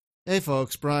Hey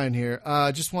folks, Brian here.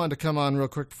 Just wanted to come on real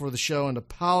quick before the show and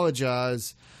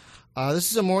apologize.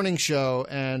 This is a morning show,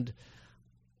 and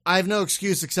I have no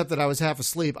excuse except that I was half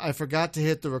asleep. I forgot to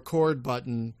hit the record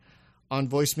button on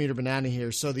Voice Meter Banana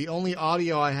here, so the only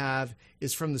audio I have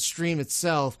is from the stream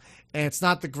itself, and it's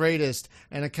not the greatest,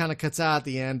 and it kind of cuts out at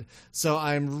the end. So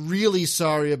I'm really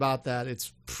sorry about that.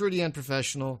 It's pretty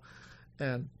unprofessional,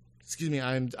 and excuse me,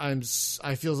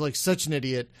 I feel like such an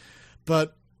idiot,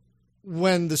 but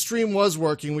when the stream was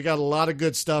working, we got a lot of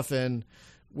good stuff in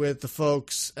with the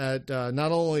folks at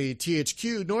not only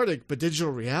THQ Nordic, but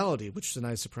Digital Reality, which is a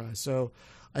nice surprise. So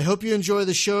I hope you enjoy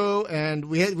the show. And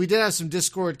we did have some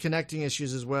Discord connecting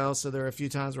issues as well. So there are a few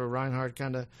times where Reinhardt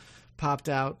kind of popped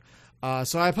out.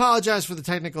 So I apologize for the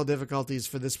technical difficulties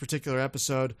for this particular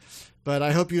episode, but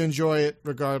I hope you enjoy it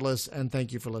regardless. And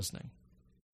thank you for listening.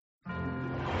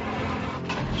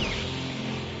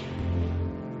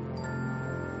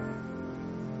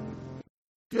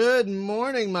 Good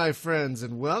morning, my friends,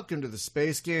 and welcome to the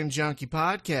Space Game Junkie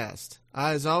Podcast.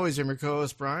 I, as always, am your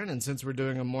co-host, Brian, and since we're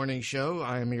doing a morning show,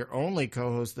 I am your only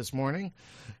co-host this morning,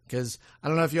 because I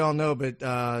don't know if you all know, but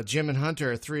Jim and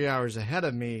Hunter are 3 hours ahead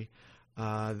of me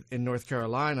in North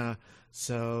Carolina,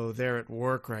 so they're at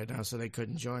work right now, so they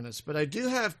couldn't join us. But I do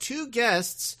have two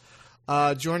guests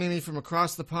joining me from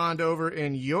across the pond over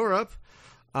in Europe.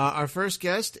 Our first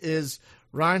guest is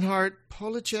Reinhardt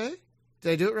Police.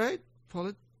 Did I do it right?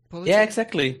 Yeah,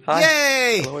 exactly. Hi.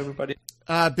 Yay! Hello, everybody.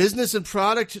 Business and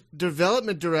Product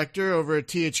Development Director over at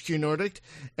THQ Nordic,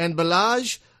 and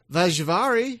Balazs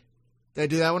Vajvari. Did I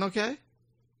do that one okay?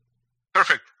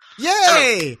 Perfect.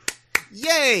 Yay!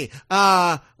 Yay!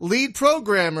 Lead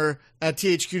programmer at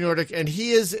THQ Nordic, and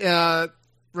he is,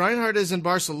 Reinhardt is in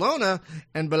Barcelona,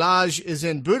 and Balazs is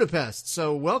in Budapest.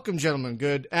 So welcome, gentlemen.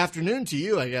 Good afternoon to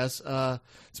you, I guess.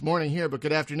 It's morning here, but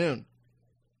good afternoon.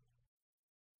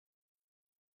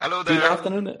 Hello there. Good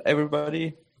afternoon,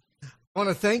 everybody. I want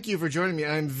to thank you for joining me.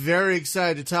 I'm very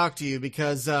excited to talk to you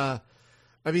because, I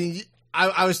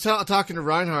was talking to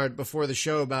Reinhardt before the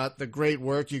show about the great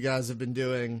work you guys have been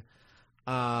doing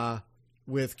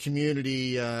with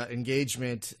community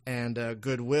engagement and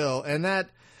goodwill, and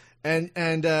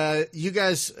you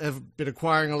guys have been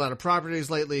acquiring a lot of properties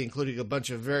lately, including a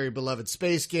bunch of very beloved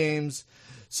space games.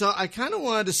 So I kind of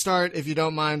wanted to start, if you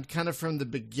don't mind, kind of from the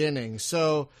beginning.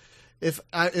 So.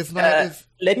 Let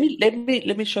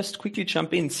me just quickly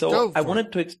jump in. So I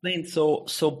wanted to explain. So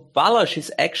Balazs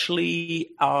is actually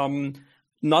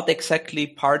not exactly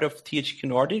part of THQ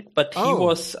Nordic, but he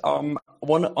was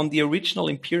one on the original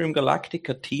Imperium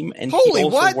Galactica team, and he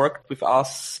also worked with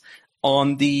us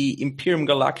on the Imperium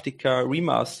Galactica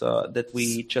remaster that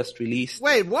we just released.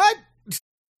 Wait, what?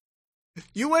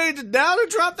 You waited down to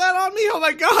drop that on me? Oh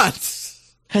my god!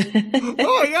 Oh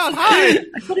my god, hi!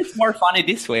 I thought it's more funny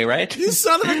this way, right? You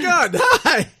son of a gun!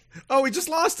 Hi! Oh, we just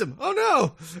lost him. Oh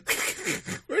no!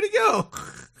 Where'd he go?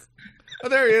 Oh,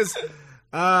 there he is.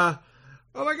 Oh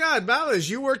my god, Balazs,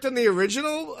 you worked on the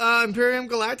original Imperium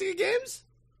Galactica games?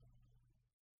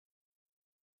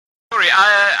 Sorry,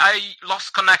 I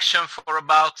lost connection for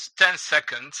about 10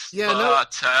 seconds. Yeah,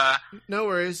 but, no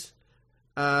worries.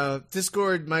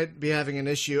 Discord might be having an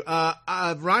issue.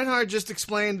 Reinhardt just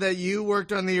explained that you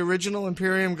worked on the original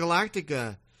Imperium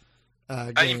Galactica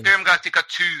game. Imperium Galactica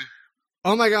 2.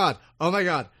 Oh my god.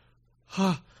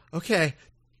 Huh. Okay.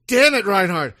 Damn it,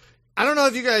 Reinhardt. I don't know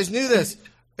if you guys knew this.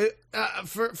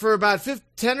 For about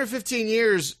 10 or 15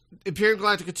 years, Imperium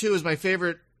Galactica 2 is my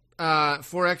favorite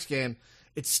 4X game.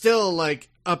 It's still like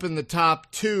up in the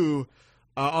top 2,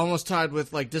 almost tied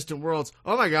with like Distant Worlds.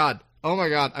 Oh my god,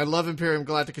 I love Imperium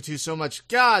Galactica 2 so much.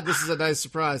 God, this is a nice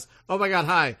surprise. Oh my god,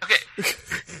 hi. Okay.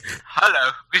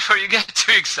 Hello. Before you get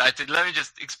too excited, let me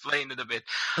just explain it a bit.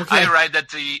 Okay. I write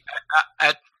that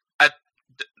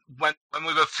when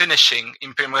we were finishing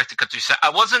Imperium Galactica 2, so I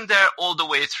wasn't there all the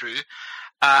way through.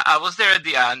 I was there at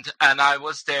the end, and I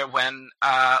was there when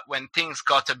things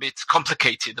got a bit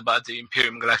complicated about the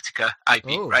Imperium Galactica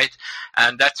IP, right?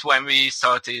 And that's when we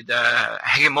started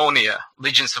Hegemonia,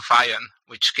 Legions of Iron,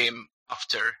 which came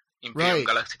after Imperium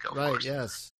Galactica, of course.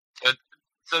 Yes.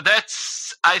 So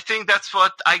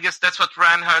I guess that's what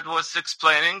Reinhardt was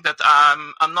explaining, that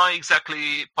I'm not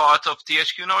exactly part of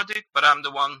THQ Nordic, but I'm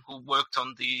the one who worked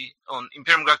on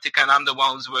Imperium Galactica, and I'm the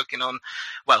one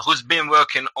who's been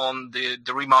working on the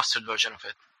remastered version of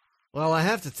it. Well, I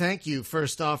have to thank you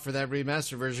first off for that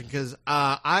remastered version, because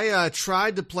I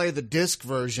tried to play the disc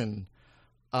version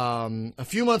a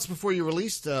few months before you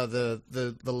released the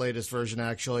latest version.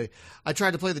 Actually, I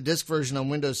tried to play the disc version on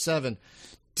Windows 7.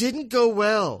 Didn't go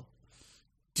well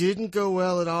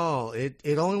at all.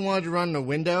 It only wanted to run in a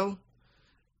window,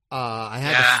 I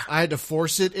had to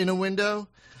force it in a window.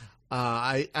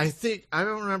 I think I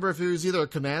don't remember if it was either a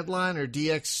command line or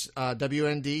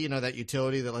DXWND, that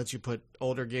utility that lets you put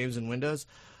older games in Windows.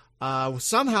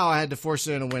 Somehow I had to force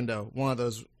it in a window, one of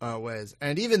those ways.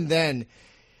 And even then,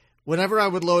 whenever I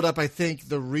would load up, I think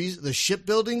the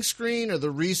shipbuilding screen or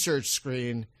the research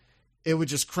screen, it would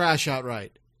just crash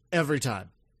outright every time.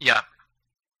 Yeah.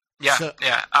 So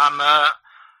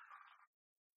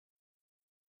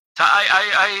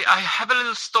I have a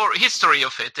little history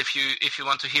of it if you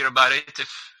want to hear about it.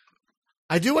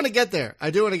 I do want to get there. I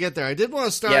did want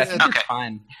to start. Yes, okay.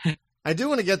 Fine. I do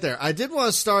want to get there. I did want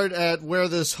to start at where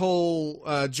this whole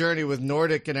journey with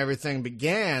Nordic and everything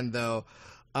began, though.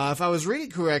 If I was reading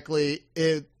correctly,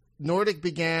 Nordic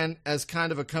began as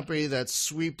kind of a company that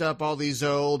sweeped up all these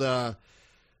old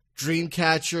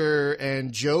Dreamcatcher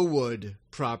and Joe Wood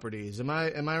properties. Am I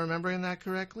remembering that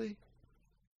correctly?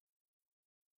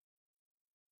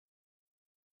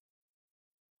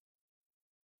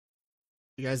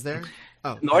 You guys there?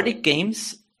 Oh, Nordic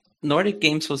Games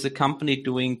was a company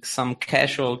doing some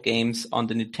casual games on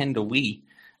the Nintendo Wii,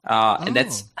 and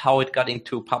that's how it got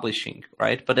into publishing,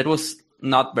 right? But it was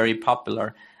not very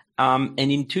popular. And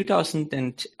in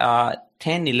 2010,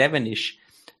 11-ish,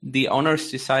 the owners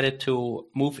decided to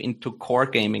move into core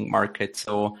gaming markets.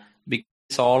 So we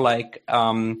saw like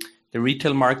the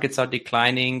retail markets are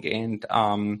declining, and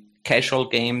casual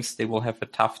games, they will have a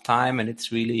tough time, and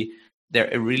they're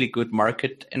a really good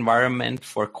market environment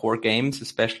for core games,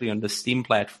 especially on the Steam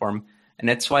platform. And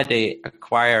that's why they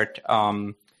acquired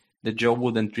the Joe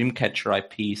Wood and Dreamcatcher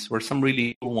IPs, where some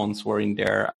really cool ones were in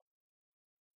there.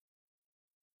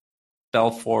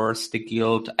 Spellforce, The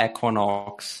Guild,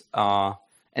 Equinox, and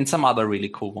some other really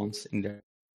cool ones in there.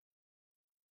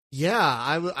 Yeah,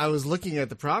 I was looking at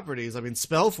the properties. I mean,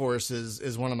 Spellforce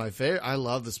is one of my favorite. I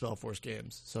love the Spellforce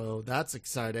games, so that's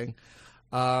exciting.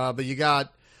 But you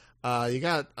got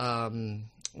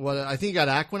what I think you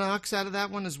got Equinox out of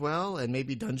that one as well, and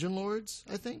maybe Dungeon Lords,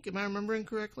 I think. Am I remembering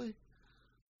correctly?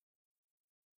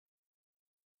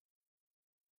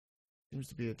 Seems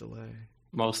to be a delay.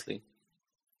 Mostly.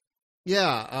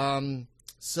 Yeah.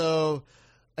 So,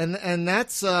 and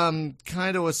that's kind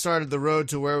of what started the road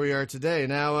to where we are today.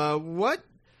 Now,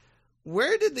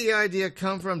 where did the idea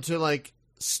come from to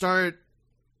start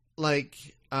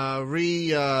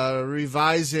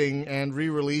revising and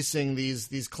re-releasing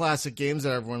these classic games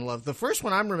that everyone loved? The first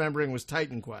one I'm remembering was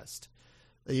Titan Quest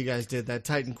that you guys did, that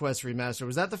Titan Quest remaster.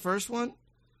 Was that the first one?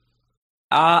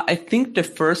 I think the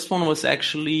first one was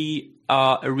actually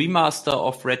a remaster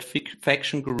of Red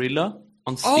Faction Guerrilla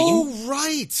on Steam. Oh,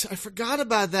 right. I forgot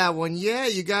about that one. Yeah,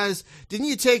 you guys, didn't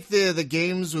you take the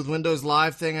games with Windows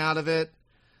Live thing out of it?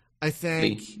 I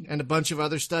think, and a bunch of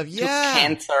other stuff. Took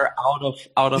cancer out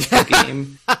of the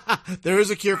game. There is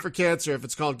a cure for cancer if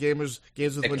it's called Games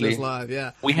with Windows Live.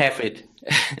 Yeah, we have it.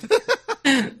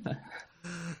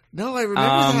 No, I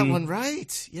remember that one.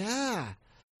 Right? Yeah.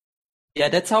 Yeah,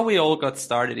 that's how we all got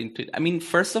started into it. I mean,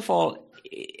 first of all,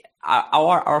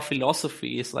 our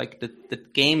philosophy is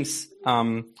that games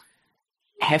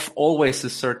have always a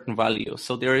certain value.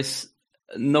 So there is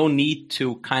no need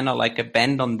to kind of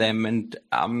abandon them, and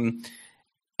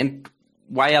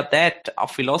via that, our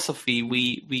philosophy,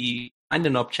 we find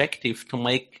an objective to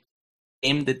make a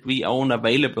game that we own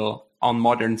available on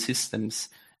modern systems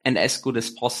and as good as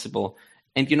possible.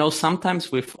 And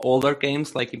sometimes with older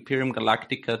games like Imperium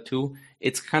Galactica 2,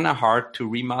 it's kind of hard to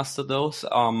remaster those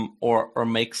or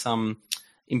make some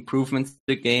improvements to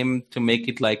the game to make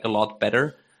it a lot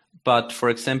better. But for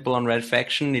example, on Red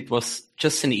Faction, it was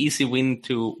just an easy win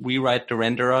to rewrite the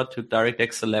renderer to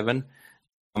DirectX 11,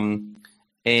 and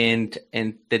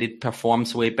that it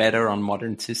performs way better on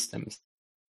modern systems.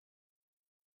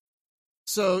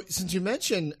 So, since you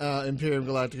mentioned Imperium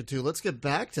Galactica 2, let's get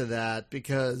back to that,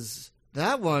 because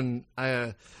that one,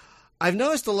 I've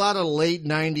noticed a lot of late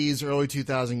 90s, early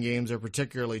 2000 games are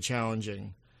particularly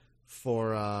challenging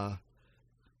for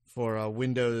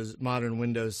Windows, modern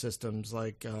Windows systems.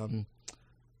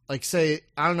 Say,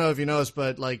 I don't know if you noticed,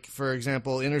 but for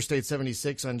example, Interstate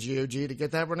 76 on GOG, to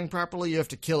get that running properly, you have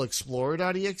to kill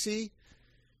Explorer.exe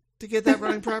to get that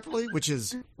running properly, which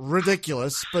is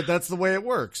ridiculous, but that's the way it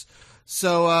works.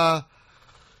 So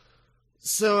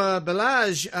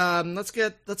Balázs, let's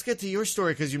get to your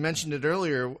story, because you mentioned it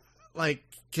earlier.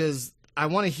 Because I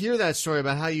want to hear that story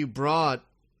about how you brought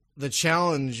the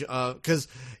challenge. Because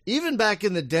even back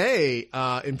in the day,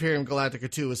 Imperium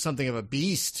Galactica 2 was something of a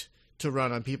beast to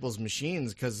run on people's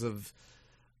machines because of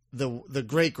the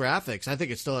great graphics. I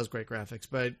think it still has great graphics,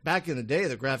 but back in the day,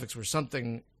 the graphics were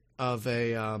something of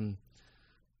a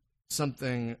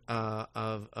something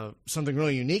of something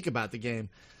really unique about the game.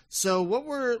 So what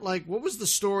was the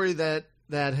story what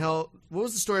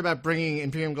was the story about bringing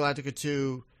Imperium Galactica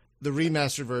 2, the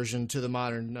remastered version, to the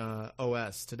modern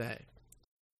OS today?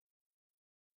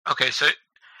 Okay, so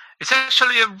it's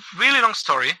actually a really long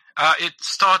story. It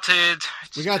started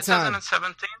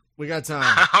 2017. We got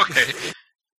time. Okay.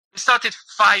 It started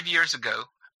 5 years ago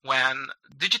when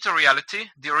Digital Reality,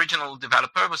 the original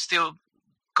developer, was still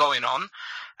going on,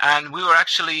 and we were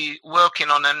actually working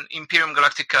on an Imperium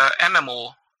Galactica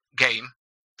MMO game.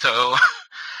 So,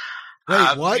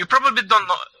 wait, what? You probably don't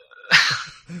know.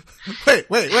 Wait.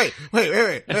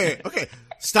 Okay,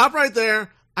 stop right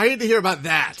there. I need to hear about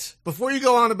that. Before you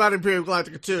go on about Imperium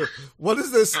Galactica 2, what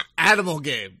is this animal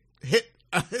game? Is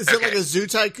it like a Zoo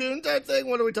Tycoon type thing?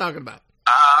 What are we talking about?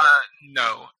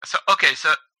 No.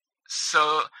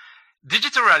 So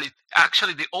Digital Reality,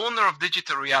 actually the owner of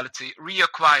Digital Reality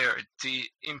reacquired the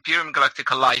Imperium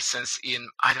Galactica license in,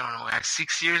 I don't know, like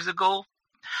 6 years ago.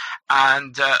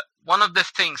 And one of the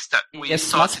things that we...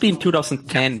 Yes, must be in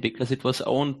 2010 because it was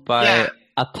owned by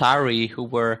Atari, who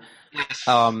were... Yes.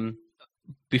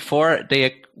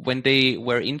 When they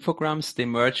were Infogrames, they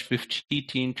merged with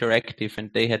GT Interactive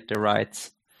and they had the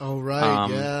rights. Oh, right.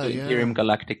 To Imperium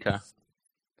Galactica.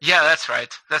 Yeah, that's right.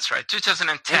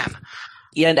 2010.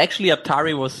 Yeah, and actually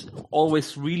Atari was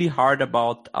always really hard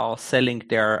about selling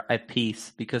their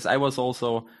IPs, because I was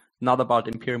also not about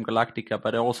Imperium Galactica,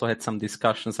 but I also had some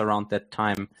discussions around that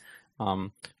time.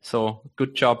 So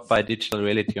good job by Digital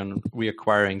Reality on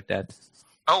reacquiring that.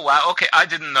 Oh, wow. Okay, I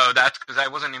didn't know that because I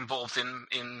wasn't involved in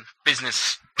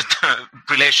business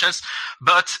relations,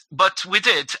 but we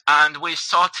did, and we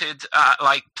started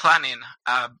planning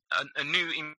a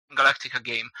new Galactica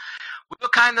game. We were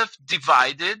kind of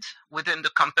divided within the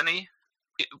company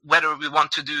whether we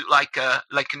want to do like a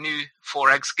new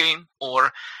 4X game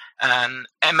or an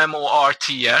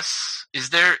MMORTS. Is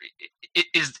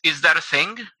that a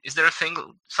thing? Is there a thing,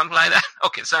 something like that?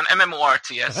 Okay, so an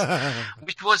MMORTS,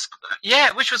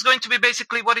 which was going to be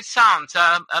basically what it sounds,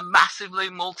 a massively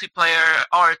multiplayer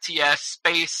RTS,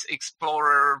 space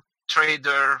explorer,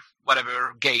 trader,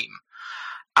 whatever game.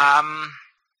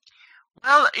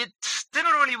 Well, it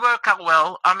didn't really work out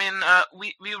well. I mean,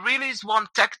 we released one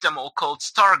tech demo called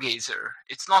Stargazer.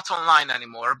 It's not online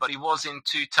anymore, but it was in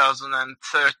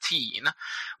 2013,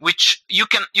 which you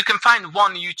can find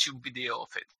one YouTube video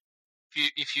of it.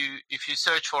 If you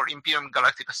search for Imperium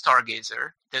Galactica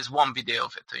Stargazer, there's one video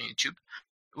of it on YouTube,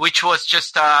 which was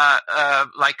just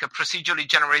like a procedurally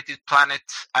generated planet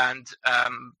and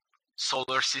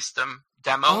solar system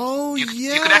demo. Oh, you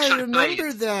could actually I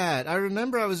remember that. I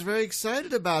remember I was very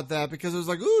excited about that because it was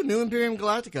like, ooh, new Imperium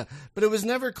Galactica. But it was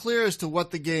never clear as to what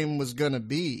the game was going to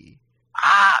be.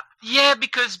 Yeah,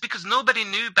 because nobody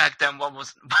knew back then what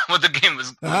the game was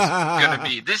going to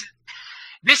be. This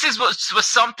was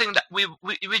something that we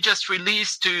just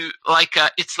released to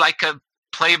it's like a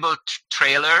playable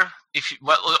trailer,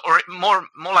 or more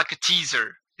like a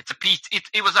teaser.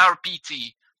 It was our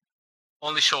PT,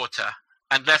 only shorter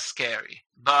and less scary.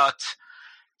 But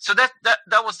so that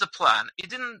was the plan. It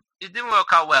didn't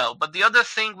work out well. But the other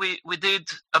thing we did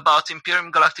about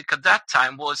Imperium Galactica at that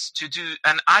time was to do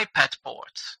an iPad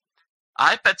port.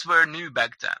 iPads were new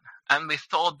back then, and we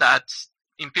thought that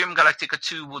Imperium Galactica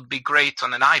 2 would be great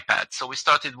on an iPad, so we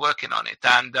started working on it.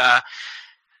 And you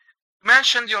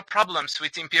mentioned your problems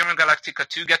with Imperium Galactica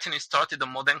 2 getting it started on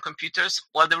modern computers.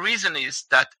 Well, the reason is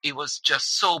that it was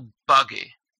just so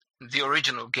buggy, the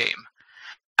original game.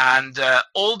 And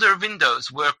older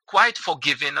Windows were quite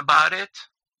forgiving about it,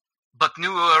 but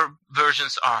newer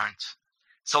versions aren't.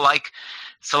 So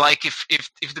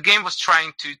if the game was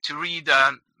trying to read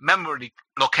a memory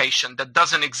location that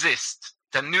doesn't exist,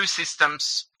 the new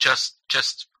systems just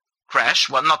crash.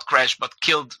 Well, not crash, but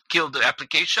killed the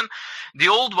application. The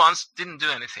old ones didn't do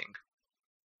anything.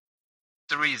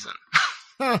 The reason.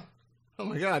 Oh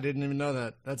my God, I didn't even know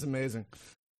that. That's amazing.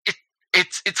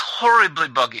 It's horribly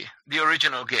buggy, the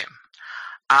original game.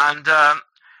 And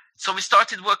so we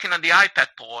started working on the iPad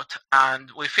port, and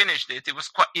we finished it. It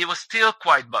was still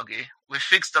quite buggy. We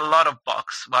fixed a lot of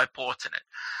bugs by porting it.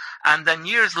 And then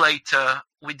years later,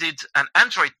 we did an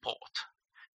Android port.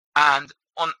 And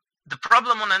the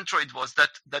problem on Android was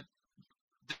that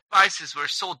devices were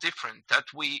so different that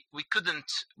we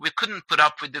couldn't put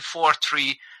up with the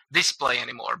 4:3 display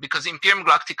anymore, because Imperium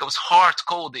Galactica was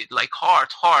hard-coded,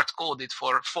 hard-coded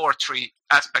for 4:3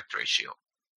 aspect ratio.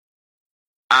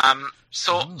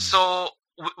 So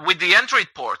with the Android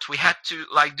port, we had to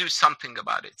do something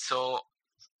about it. So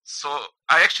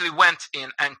I actually went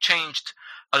in and changed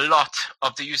a lot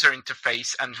of the user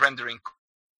interface and rendering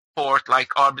support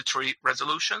like arbitrary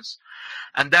resolutions,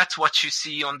 and that's what you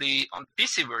see on the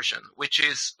PC version, which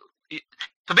is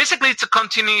so basically it's a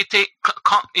continuity.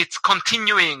 It's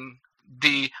continuing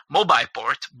the mobile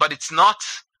port, but it's not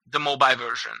the mobile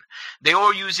version. They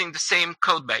are using the same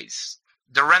code base.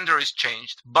 The render is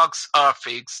changed. Bugs are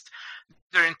fixed.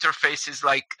 Their interface is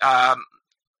like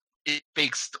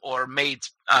fixed or made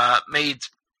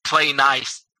play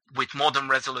nice with modern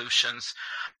resolutions.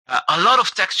 A lot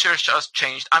of textures just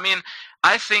changed. I mean,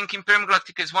 I think Imperium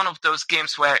Galactica is one of those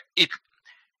games where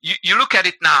you look at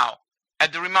it now,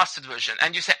 at the remastered version,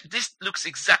 and you say, this looks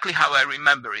exactly how I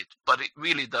remember it, but it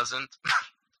really doesn't.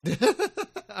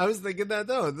 I was thinking that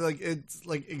though. Like, it's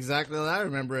like exactly how I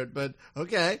remember it, but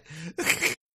okay.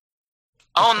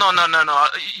 Oh, no.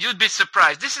 You'd be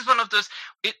surprised. This is one of those,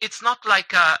 it's not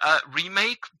like a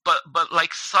remake, but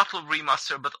like subtle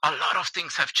remaster, but a lot of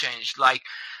things have changed, like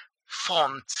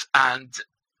font and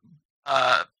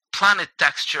planet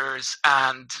textures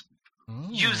and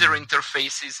user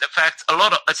interfaces, effects, a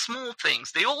lot of small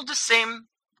things. They all the same.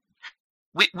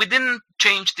 We didn't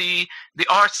change the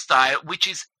art style, which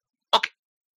is okay.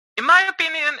 In my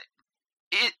opinion,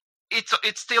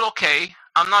 it's still okay.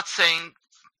 I'm not saying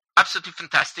absolutely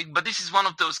fantastic, but this is one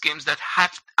of those games that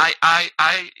I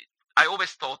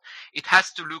always thought it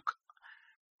has to look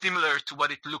similar to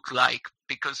what it looked like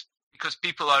because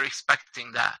people are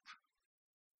expecting that.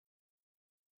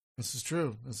 This is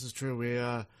true. We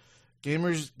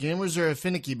gamers are a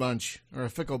finicky bunch or a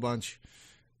fickle bunch,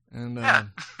 and yeah.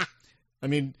 I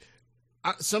mean,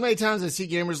 so many times I see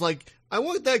gamers like, I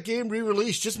want that game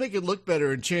re-released, just make it look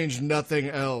better and change nothing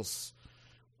else,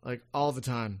 like all the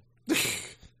time.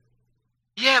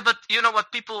 Yeah, but you know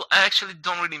what? People actually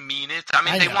don't really mean it. I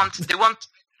mean, they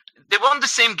want the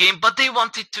same game, but they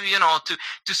want it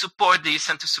to support this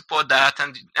and to support that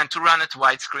and to run at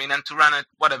widescreen and to run at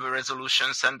whatever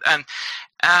resolutions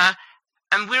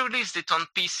and we released it on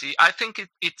PC. I think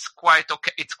it's quite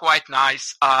okay. It's quite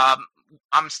nice.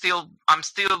 I'm still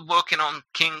working on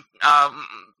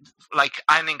like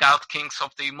ironing out kinks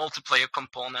of the multiplayer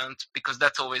component because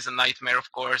that's always a nightmare, of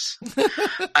course.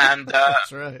 And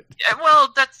that's right. Yeah,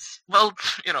 well, that's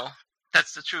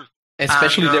the truth.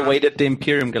 Especially the way that the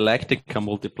Imperium Galactica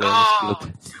multiplayer is built.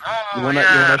 You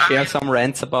wanna share some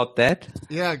rants about that?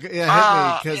 Yeah, hit me,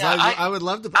 because I would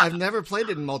love to. I've never played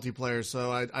it in multiplayer,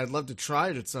 so I'd love to try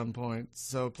it at some point.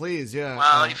 So please, yeah.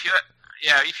 Well, if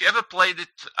you ever played it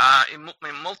in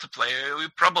multiplayer, you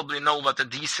probably know what a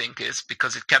desync is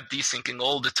because it kept desyncing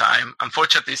all the time.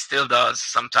 Unfortunately, it still does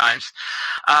sometimes.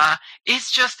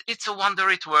 It's a wonder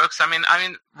it works. I mean,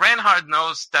 Reinhard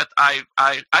knows that I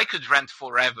could rant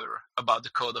forever about the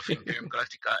code of Imperium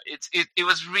Galactica. It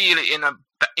was really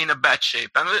in a bad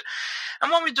shape. And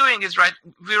what we're doing is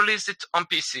we released it on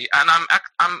PC, and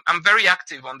I'm very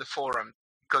active on the forum.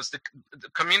 Because the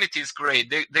community is great.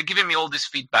 They're giving me all this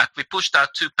feedback. We pushed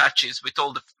out 2 patches with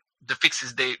all the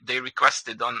fixes they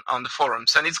requested on the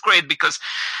forums. And it's great because,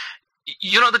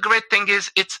 the great thing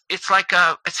is it's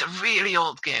a really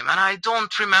old game. And I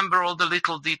don't remember all the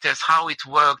little details, how it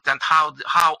worked and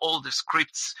how all the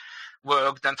scripts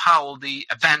worked and how all the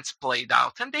events played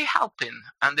out. And they help in.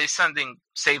 And they're sending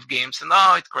save games. And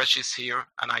it crashes here.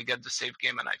 And I get the save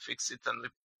game and I fix it and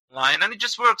line, and it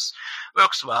just works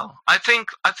well. I think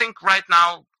right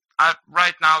now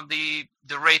the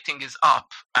rating is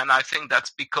up, and I think that's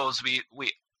because we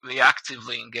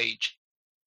actively engage.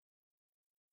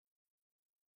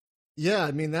 Yeah,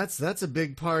 I mean that's a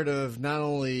big part of not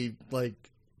only like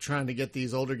trying to get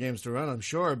these older games to run, I'm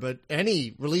sure, but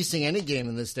releasing any game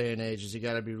in this day and age is you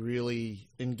got to be really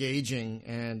engaging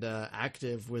and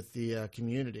active with the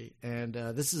community, and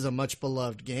this is a much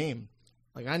beloved game.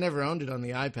 Like I never owned it on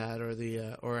the iPad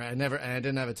or I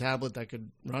didn't have a tablet that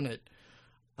could run it.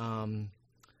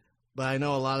 But I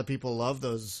know a lot of people love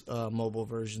those mobile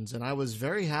versions, and I was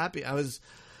very happy. I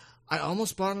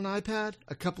almost bought an iPad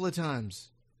a couple of times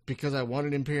because I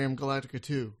wanted Imperium Galactica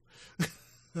 2.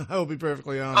 I will be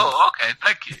perfectly honest. Oh, okay,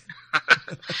 thank you.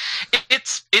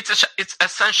 It's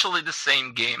essentially the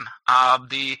same game.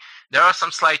 There are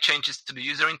some slight changes to the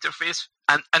user interface,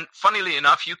 and funnily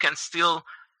enough, you can still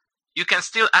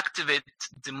activate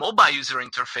the mobile user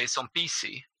interface on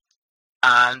PC,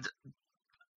 and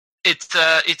it's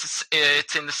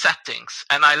in the settings.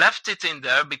 And I left it in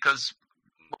there because,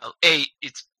 well, A,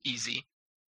 it's easy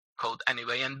code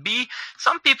anyway, and B,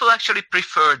 some people actually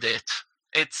preferred it.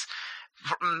 It's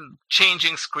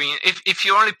changing screen. If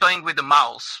you're only playing with the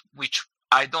mouse, which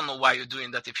I don't know why you're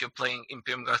doing that if you're playing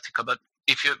Imperium Galactica, but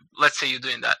let's say you're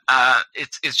doing that,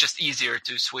 it's just easier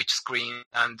to switch screen,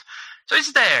 and so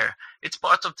it's there. It's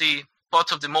part of the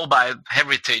part of the mobile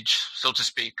heritage, so to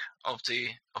speak, of the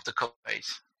code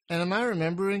base. And am I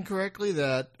remembering correctly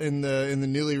that in the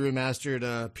newly remastered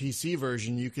PC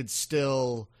version, you can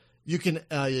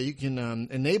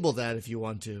enable that if you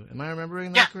want to? Am I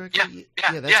remembering that correctly?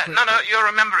 Yeah. No, you're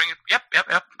remembering it.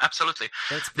 Yep, absolutely.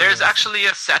 There's actually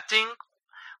a setting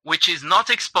which is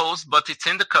not exposed, but it's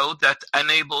in the code that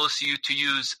enables you to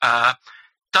use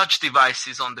touch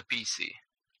devices on the PC.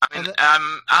 I mean,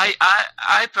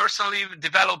 I personally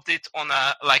developed it on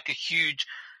a huge.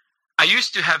 I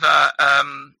used to have a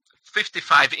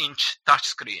 55-inch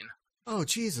touchscreen. Oh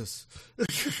Jesus!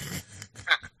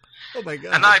 Oh my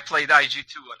God! And I played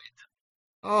IG2 on it.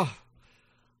 Oh,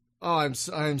 I'm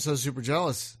so super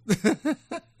jealous.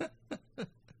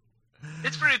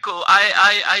 It's pretty cool.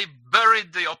 I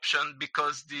buried the option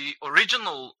because the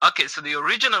original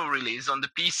release on the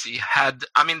PC had,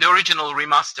 the original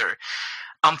remaster,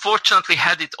 unfortunately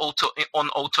had it on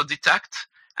auto detect,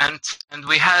 and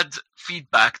we had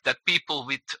feedback that people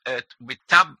with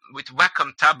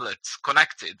Wacom tablets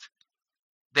connected,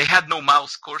 they had no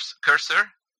mouse cursor,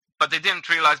 but they didn't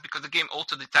realize because the game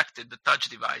auto detected the touch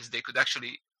device, they could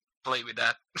actually play with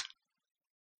that.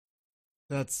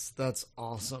 That's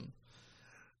awesome.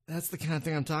 That's the kind of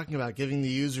thing I'm talking about, giving the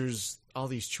users all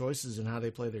these choices in how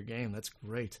they play their game. That's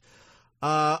great.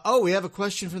 We have a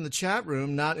question from the chat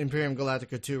room, not Imperium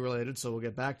Galactica 2 related, so we'll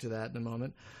get back to that in a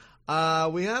moment.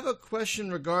 We have a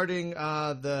question regarding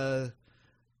the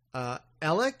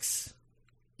Elex?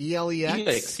 E-L-E-X?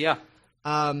 Elex, yeah.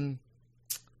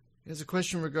 There's a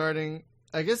question regarding,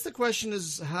 I guess the question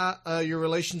is how your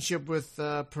relationship with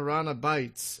Piranha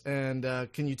Bytes, and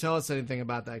can you tell us anything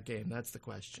about that game? That's the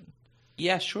question.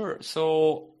 Yeah, sure.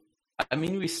 So,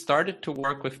 we started to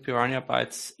work with Piranha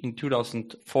Bytes in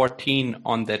 2014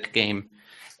 on that game.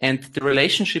 And the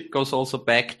relationship goes also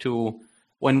back to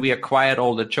when we acquired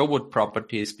all the JoWood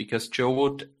properties, because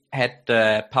JoWood had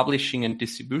the publishing and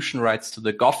distribution rights to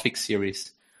the Gothic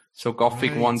series. So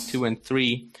Gothic 1, 2, and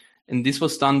 3. And this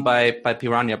was done by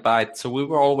Piranha Bytes. So we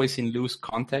were always in loose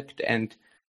contact. And,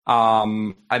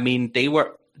 they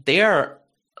are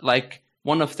like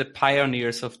one of the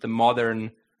pioneers of the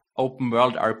modern open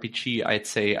world RPG, I'd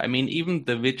say. Even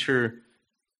the Witcher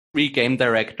 3 game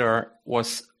director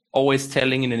was always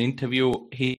telling in an interview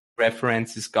he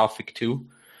references Gothic 2.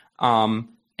 And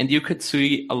you could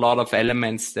see a lot of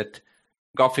elements that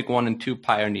Gothic 1 and 2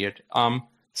 pioneered.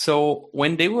 So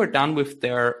when they were done with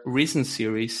their Risen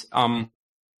series,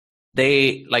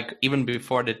 they, even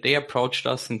before that, they approached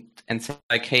us and said,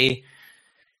 hey,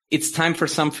 it's time for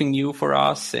something new for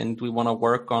us, and we want to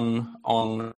work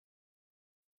on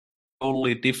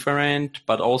totally different,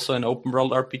 but also an open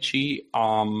world RPG,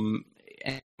 and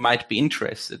might be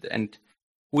interested. And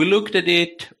we looked at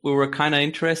it, we were kind of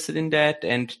interested in that,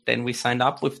 and then we signed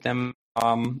up with them,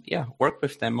 worked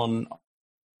with them on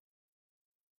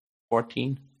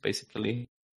 14, basically.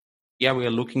 Yeah, we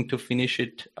are looking to finish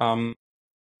it.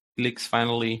 Felix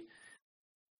finally,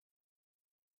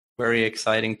 very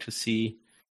exciting to see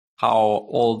how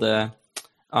all the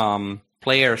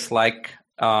players like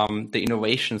the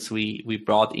innovations we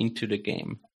brought into the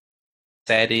game.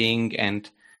 Setting and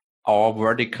our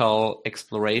vertical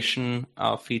exploration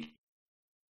feature.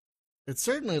 It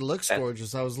certainly looks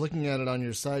gorgeous. I was looking at it on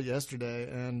your site yesterday,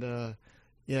 and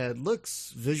it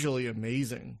looks visually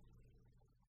amazing.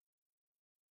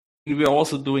 We're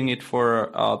also doing it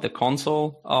for the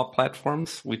console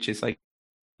platforms, which is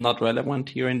not relevant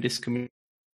here in this community.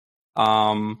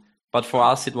 But for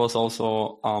us, it was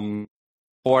also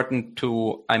important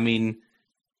to,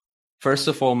 first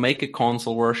of all, make a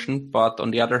console version, but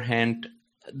on the other hand,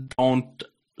 don't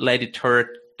let it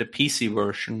hurt the PC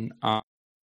version. A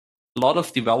lot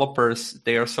of developers,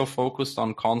 they are so focused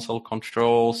on console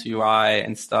controls, UI,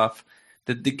 and stuff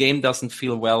that the game doesn't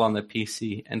feel well on the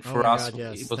PC. And for us,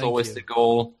 it was always the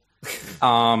goal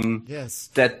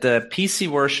that the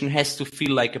PC version has to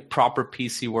feel like a proper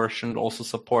PC version, also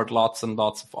support lots and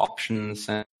lots of options,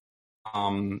 and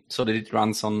so that it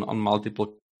runs on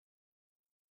multiple.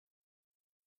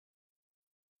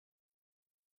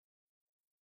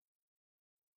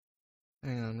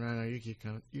 Hang on, Rhino, you keep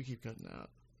cutting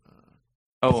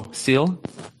out. Still?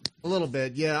 A little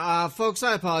bit, yeah. Folks,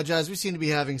 I apologize. We seem to be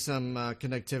having some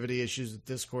connectivity issues with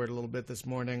Discord a little bit this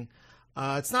morning.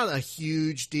 It's not a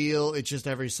huge deal. It's just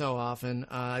every so often.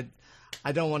 I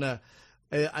don't want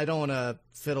to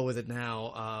fiddle with it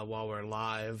now while we're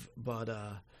live, but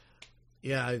I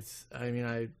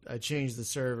changed the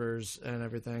servers and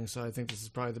everything, so I think this is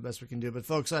probably the best we can do. But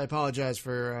folks, I apologize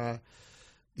for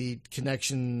the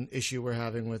connection issue we're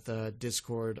having with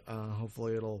Discord.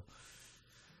 Hopefully it'll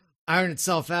iron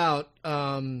itself out.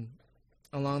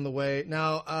 along the way.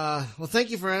 Now, well, thank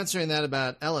you for answering that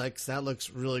about Alex. That looks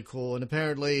really cool. And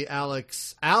apparently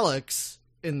Alex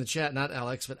in the chat, not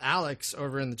Alex, but Alex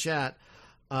over in the chat,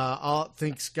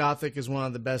 thinks Gothic is one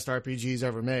of the best RPGs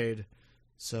ever made.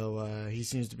 So he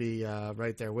seems to be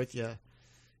right there with you,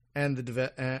 and in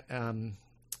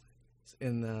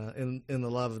the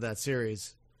love of that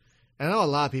series. And I know a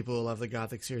lot of people who love the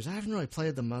Gothic series. I haven't really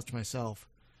played them much myself.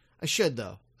 I should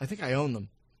though. I think I own them.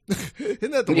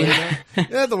 Isn't that the way now?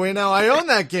 Isn't that the way now? I own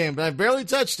that game, but I've barely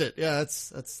touched it. Yeah,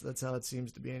 that's how it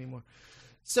seems to be anymore.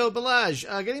 So, Balazs,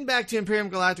 getting back to Imperium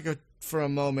Galactica for a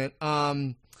moment,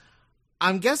 I'm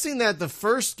guessing that the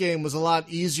first game was a lot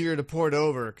easier to port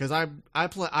over because I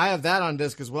have that on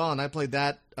disc as well, and I played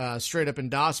that straight up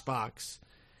in DOSBox,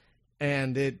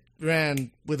 and it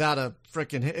ran without a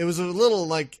freaking hit. It was a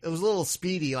little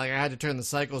speedy, like I had to turn the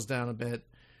cycles down a bit.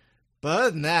 But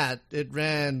other than that, it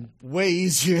ran way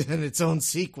easier than its own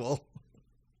sequel.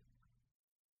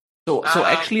 So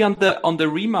actually on the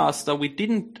remaster, we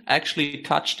didn't actually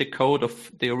touch the code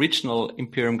of the original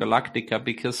Imperium Galactica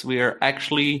because we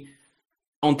actually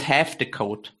don't have the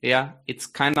code. Yeah, it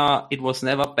was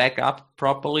never backed up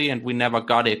properly, and we never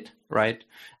got it right.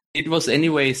 It was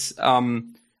anyways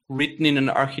written in an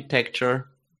architecture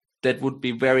that would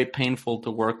be very painful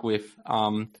to work with.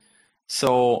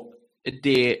 So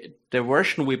the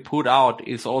version we put out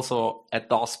is also a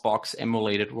DOSBox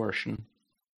emulated version.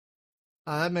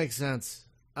 That makes sense.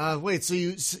 Wait, so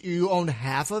you own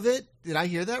half of it? Did I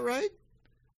hear that right?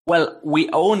 Well, we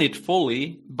own it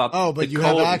fully, but you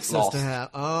have access to half.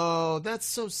 Oh, that's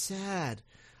so sad.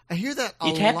 I hear that a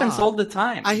lot. It happens all the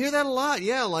time. I hear that a lot.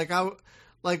 Yeah, like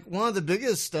one of the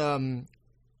biggest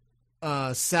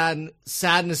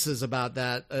sadnesses about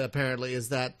that apparently is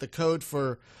that the code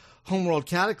for Homeworld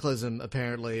Cataclysm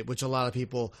apparently, which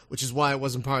is why it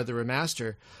wasn't part of the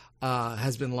remaster,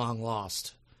 has been long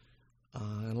lost.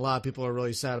 And a lot of people are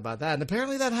really sad about that. And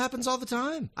apparently that happens all the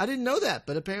time. I didn't know that,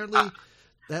 but apparently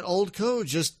that old code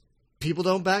just, people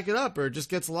don't back it up, or it just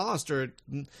gets lost, or it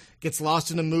gets lost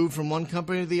in a move from one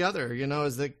company to the other,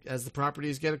 as the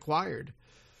properties get acquired.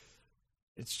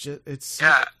 Absolutely.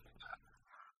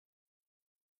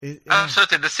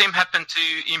 The same happened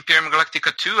to Imperium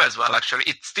Galactica 2 as well, actually.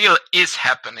 It still is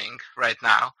happening right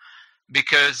now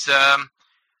because,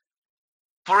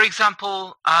 for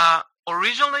example,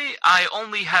 originally I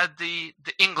only had the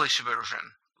English version,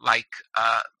 like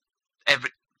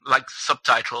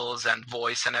subtitles and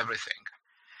voice and everything.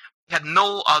 I had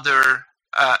no other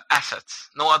assets,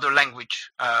 no other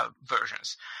language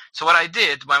versions. So what I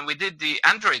did when we did the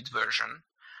Android version,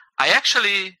 I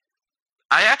actually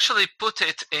put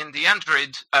it in the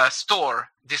Android store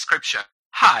description.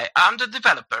 Hi, I'm the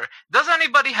developer. Does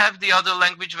anybody have the other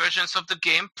language versions of the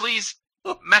game? Please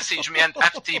message me and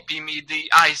FTP me the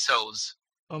ISOs.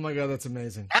 Oh my god, that's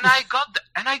amazing. And I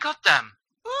got them.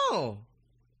 Oh.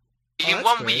 In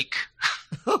 1 week.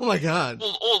 Oh my god.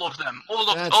 All of them.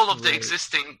 All of the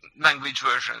existing language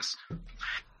versions.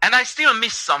 And I still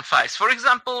miss some files. For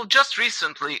example, just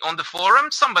recently on the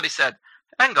forum, somebody said,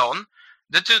 hang on,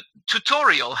 the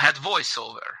tutorial had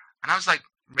voiceover. And I was like,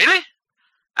 really?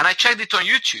 And I checked it on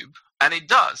YouTube, and it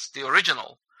does, the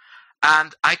original.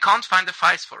 And I can't find the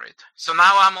files for it. So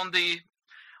now I'm on the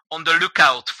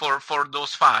lookout for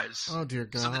those files. Oh, dear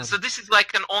God. So this is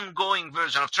like an ongoing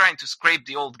version of trying to scrape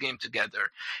the old game together.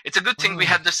 It's a good thing we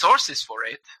had the sources for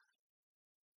it.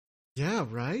 Yeah,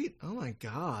 right? Oh, my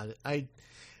God. I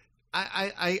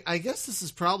guess this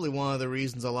is probably one of the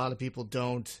reasons a lot of people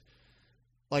don't,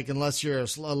 like, unless you're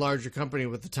a larger company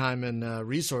with the time and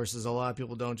resources, a lot of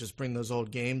people don't just bring those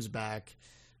old games back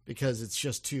because it's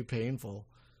just too painful.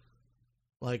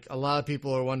 Like, a lot of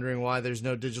people are wondering why there's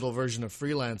no digital version of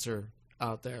Freelancer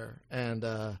out there. And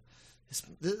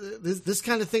this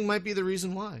kind of thing might be the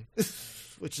reason why,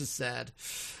 which is sad.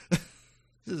 This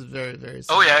is very, very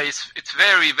sad. Oh, yeah, it's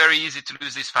very, very easy to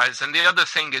lose these files. And the other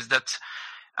thing is that,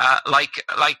 like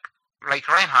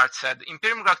Reinhardt said,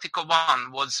 Imperium Galactica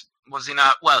 1 was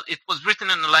it was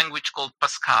written in a language called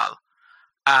Pascal.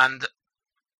 And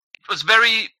it was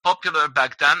very popular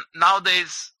back then.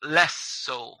 Nowadays, less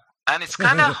so. And it's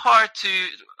kind of hard to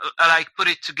put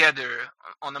it together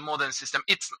on a modern system.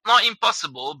 It's not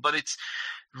impossible, but it's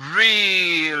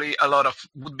really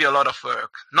would be a lot of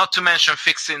work. Not to mention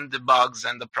fixing the bugs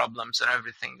and the problems and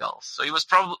everything else. So it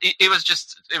was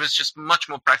just much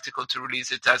more practical to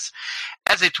release it as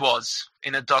it was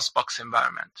in a DOSBox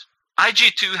environment.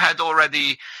 IG2 had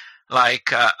already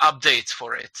updates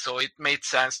for it, so it made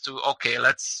sense to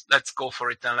let's go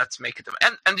for it and let's make it.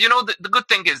 And the good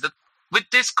thing is that with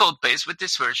this code base, with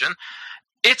this version,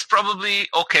 it's probably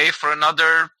okay for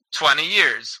another 20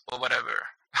 years or whatever.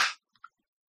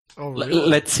 Oh, really?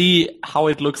 Let's see how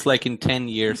it looks like in 10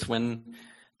 years when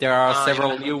there are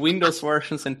several new Windows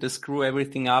versions and they screw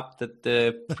everything up that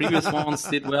the previous ones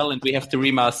did well and we have to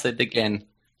remaster it again.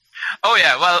 Oh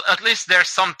yeah, well, at least there's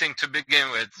something to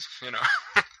begin with, you know.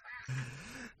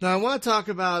 Now, I want to talk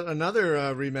about another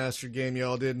remastered game you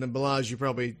all did, and Balazs, you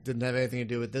probably didn't have anything to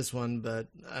do with this one,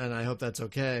 and I hope that's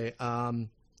okay.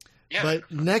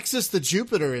 But Nexus: The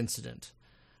Jupiter Incident.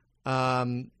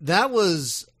 That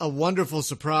was a wonderful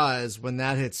surprise when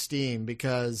that hit Steam,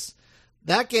 because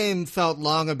that game felt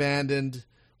long abandoned,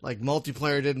 like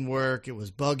multiplayer didn't work, it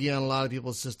was buggy on a lot of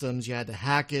people's systems, you had to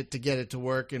hack it to get it to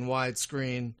work in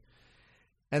widescreen.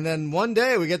 And then one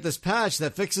day we get this patch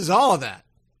that fixes all of that.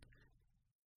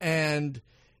 And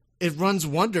it runs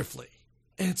wonderfully.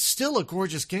 And it's still a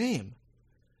gorgeous game.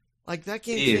 Like that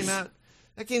game came out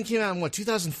in what,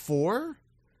 2004?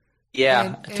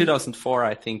 Yeah, 2004,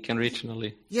 I think,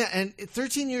 originally. Yeah, and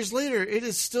 13 years later, it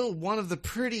is still one of the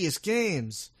prettiest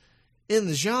games in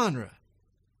the genre.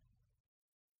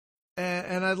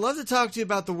 And I'd love to talk to you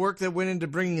about the work that went into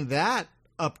bringing that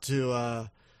up to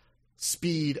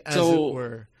speed, as it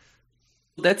were.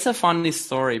 That's a funny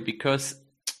story, because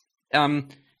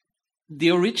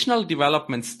the original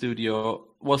development studio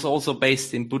was also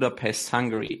based in Budapest,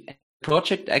 Hungary. The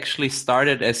project actually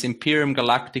started as Imperium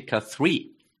Galactica 3.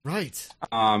 Right.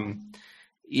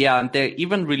 Yeah, and they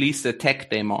even released a tech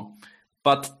demo.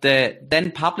 But the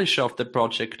then publisher of the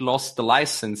project lost the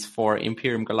license for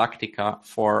Imperium Galactica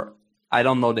for, I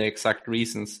don't know the exact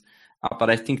reasons, but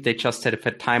I think they just had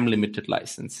a time-limited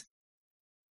license.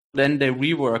 Then they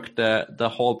reworked the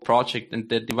whole project, and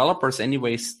the developers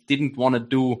anyways didn't want to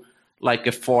do like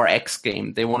a 4X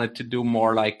game. They wanted to do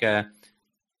more like a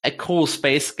cool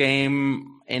space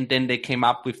game, and then they came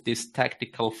up with this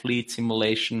tactical fleet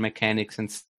simulation mechanics, and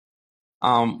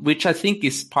which I think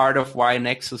is part of why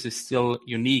Nexus is still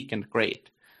unique and great.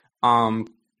 So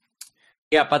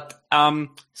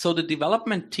the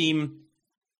development team,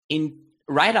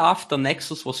 right after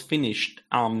Nexus was finished,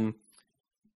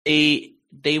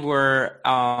 they were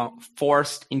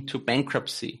forced into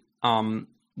bankruptcy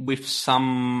with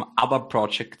some other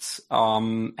projects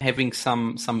having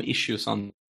some issues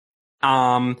on.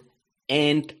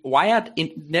 And wired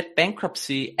in that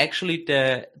bankruptcy, actually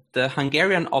the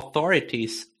Hungarian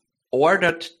authorities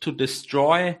ordered to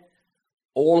destroy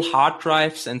all hard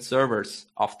drives and servers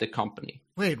of the company.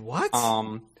 Wait, what?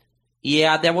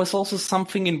 Yeah, there was also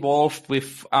something involved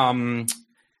with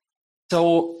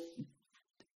so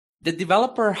the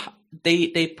developer,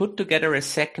 they put together a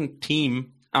second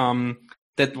team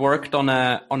that worked on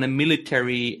a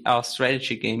military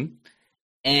strategy game.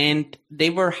 And they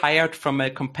were hired from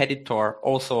a competitor,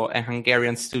 also a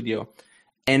Hungarian studio.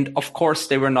 And of course,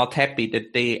 they were not happy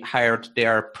that they hired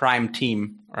their prime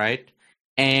team, right?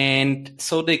 And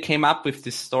so they came up with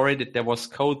this story that there was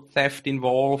code theft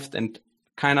involved, and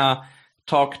kind of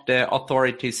talked the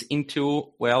authorities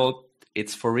into, well,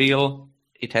 it's for real,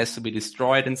 it has to be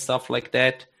destroyed and stuff like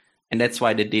that. And that's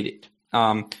why they did it.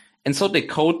 And so the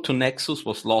code to Nexus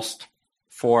was lost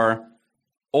for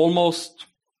almost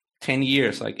 10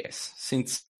 years, I guess,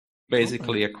 since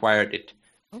basically acquired it.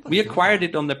 We acquired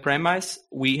it on the premise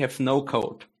we have no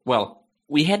code. Well,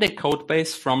 we had a code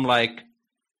base from like,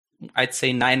 I'd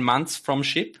say 9 months from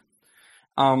ship,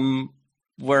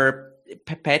 where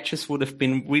patches would have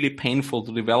been really painful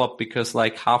to develop because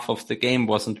like half of the game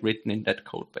wasn't written in that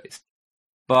code base.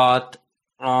 But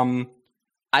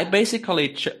I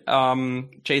basically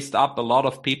chased up a lot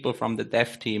of people from the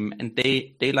dev team, and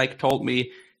they like told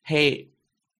me, hey,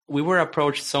 we were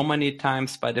approached so many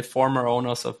times by the former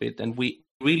owners of it, and we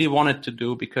really wanted to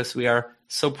do because we are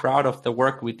so proud of the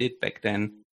work we did back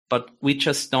then, but we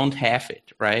just don't have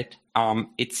it, right?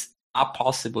 It's not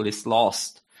possible, it's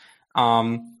lost.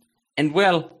 And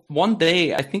well, one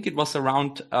day, I think it was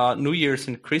around New Year's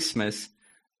and Christmas,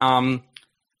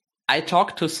 I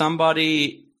talked to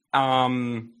somebody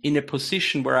in a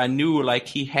position where I knew like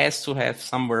he has to have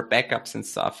somewhere backups and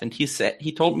stuff. And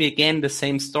he told me again the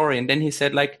same story. And then he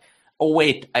said like, oh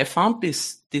wait, I found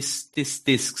these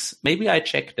discs. Maybe I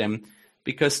checked them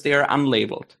because they are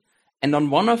unlabeled. And on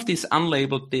one of these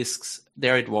unlabeled discs,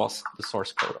 there it was, the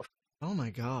source code of. Oh my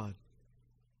God.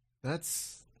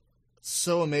 That's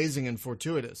so amazing and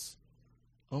fortuitous.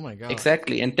 Oh my God.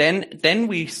 Exactly. And then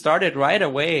we started right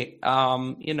away,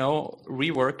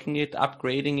 reworking it,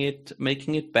 upgrading it,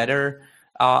 making it better,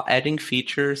 adding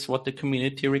features, what the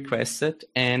community requested.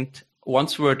 And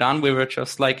once we were done, we were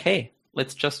just like, hey,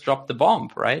 let's just drop the bomb,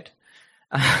 right?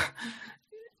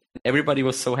 Everybody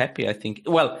was so happy, I think.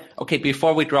 Well, okay,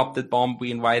 before we dropped the bomb,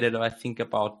 we invited, I think,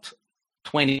 about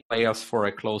 20 players for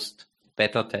a closed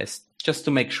beta test, just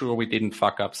to make sure we didn't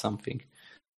fuck up something.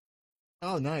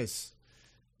 Oh, nice.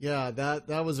 Yeah,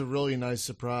 that was a really nice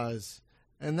surprise.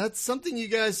 And that's something you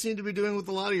guys seem to be doing with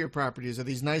a lot of your properties, are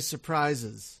these nice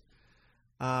surprises.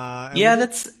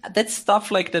 That's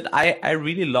stuff like that I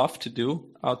really love to do,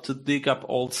 to dig up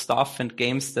old stuff and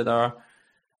games that are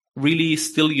really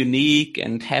still unique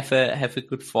and have a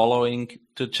good following,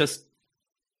 to just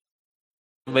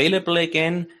available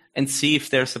again and see if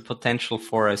there's a potential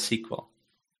for a sequel.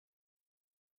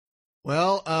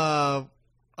 Well,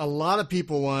 a lot of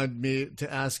people wanted me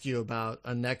to ask you about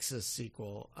a Nexus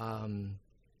sequel,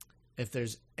 if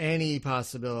there's any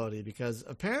possibility, because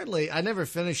apparently I never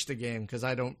finished the game because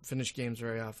I don't finish games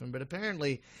very often, but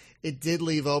apparently it did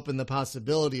leave open the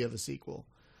possibility of a sequel.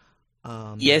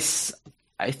 Yes,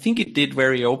 I think it did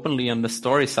very openly on the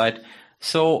story side.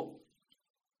 So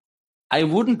I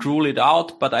wouldn't rule it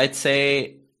out, but I'd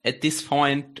say at this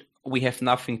point we have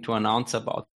nothing to announce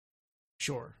about.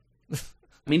 Sure.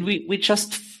 I mean, we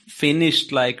just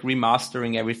finished like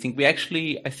remastering everything. We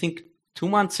actually, I think 2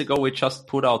 months ago, we just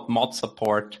put out mod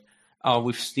support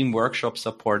with Steam Workshop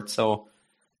support. So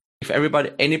if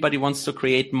anybody wants to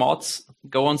create mods,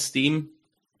 go on Steam,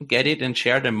 get it, and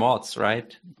share the mods,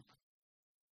 right?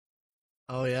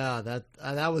 Oh yeah,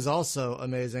 that was also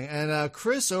amazing. And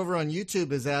Chris over on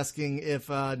YouTube is asking if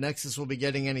Nexus will be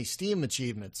getting any Steam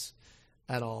achievements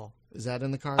at all. Is that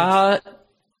in the cards?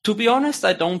 To be honest,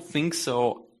 I don't think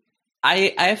so.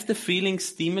 I have the feeling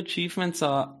Steam achievements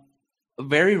are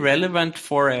very relevant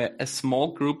for a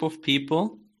small group of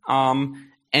people. And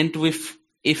if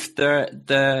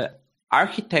the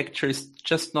architecture is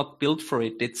just not built for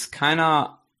it, it's kind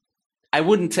of, I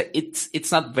wouldn't say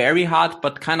it's not very hard,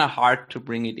 but kind of hard to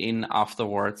bring it in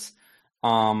afterwards.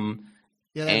 Yeah,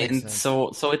 that and makes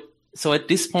sense. so at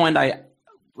this point,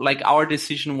 our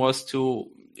decision was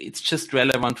it's just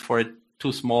relevant for a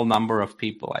too small number of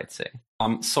people, I'd say.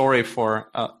 Sorry for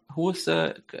who was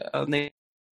the name?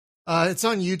 It's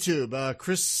on YouTube.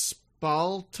 Chris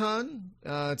Spalton.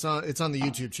 It's on the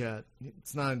YouTube chat.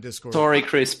 It's not in Discord. Sorry,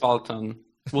 Chris Spalton.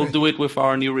 We'll do it with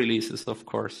our new releases, of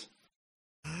course.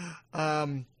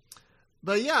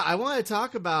 But yeah, I want to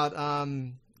talk about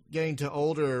getting to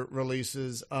older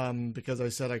releases because I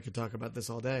said I could talk about this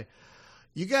all day.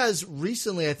 You guys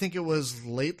recently, I think it was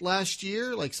late last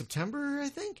year, like September, I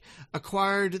think,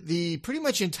 acquired the pretty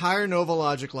much entire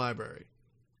Novalogic library.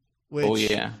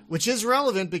 Which is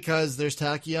relevant because there's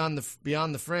Tachyon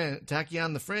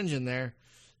the Fringe in there.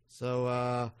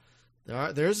 So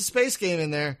there's a space game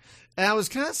in there. And I was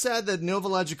kind of sad that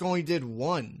Novalogic only did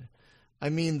one. I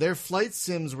mean, their flight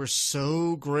sims were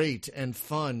so great and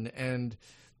fun, and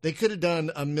they could have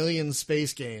done a million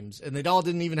space games, and they all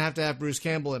didn't even have to have Bruce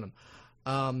Campbell in them.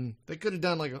 They could have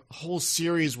done like a whole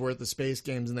series worth of space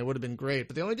games, and they would have been great,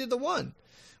 but they only did the one,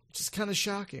 which is kind of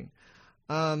shocking.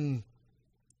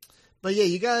 But yeah,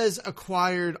 you guys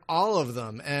acquired all of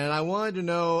them, and I wanted to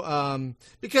know,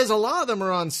 because a lot of them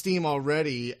are on Steam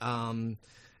already, and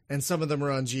some of them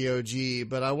are on GOG,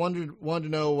 but I wanted to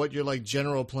know what your like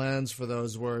general plans for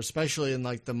those were, especially in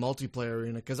like the multiplayer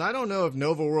arena, because I don't know if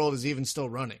Nova World is even still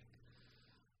running.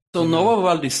 So Nova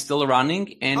World is still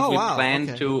running, and we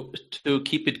plan to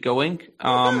keep it going.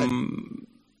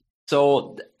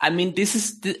 So, I mean,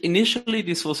 initially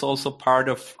this was also part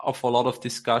of a lot of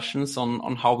discussions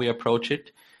on how we approach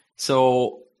it.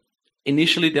 So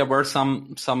initially there were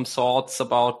some thoughts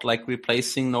about like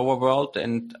replacing Nova World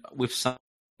and with some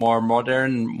more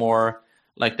modern, more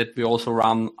like that we also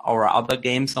run our other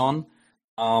games on.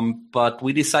 But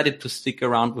we decided to stick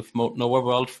around with Nova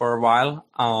World for a while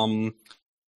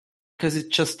because it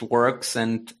just works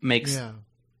and makes...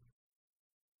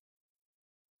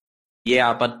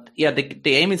 The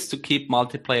aim is to keep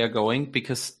multiplayer going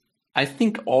because I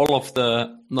think all of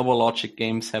the Novalogic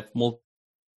games have multiplayer.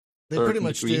 They pretty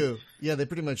much do. Yeah, they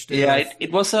pretty much do. Yeah,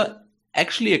 it was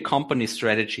actually a company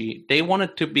strategy. They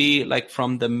wanted to be like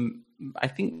from the, I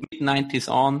think, mid-90s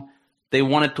on, they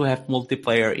wanted to have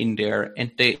multiplayer in there,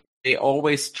 and they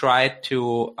always tried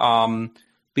to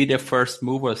be the first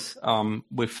movers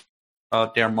with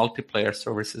their multiplayer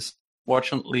services.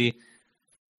 Fortunately,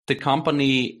 the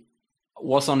company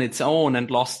was on its own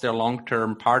and lost their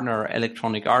long-term partner,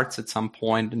 Electronic Arts, at some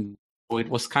point, and so it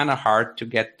was kind of hard to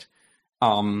get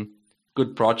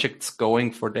good projects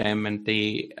going for them, and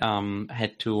they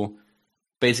had to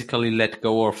basically let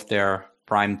go of their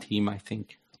prime team, I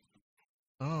think.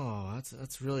 Oh,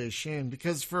 that's really a shame,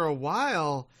 because for a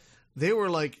while they were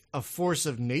like a force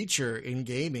of nature in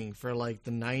gaming for like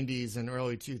the 90s and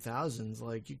early 2000s.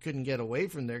 Like you couldn't get away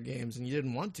from their games and you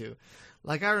didn't want to.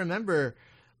 Like I remember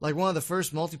like one of the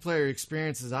first multiplayer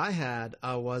experiences I had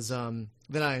was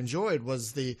that I enjoyed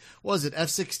was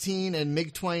F-16 and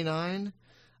MiG-29.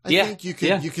 I think you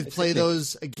could play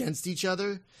those against each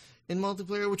other in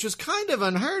multiplayer, which was kind of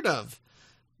unheard of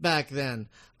back then.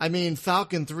 I mean,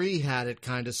 Falcon 3 had it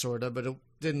kind of, sort of, but it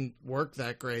didn't work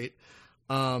that great.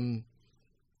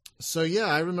 So yeah,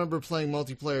 I remember playing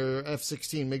multiplayer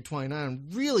F-16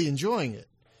 MiG-29, really enjoying it.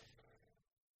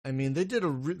 I mean, they did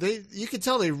you could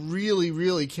tell they really,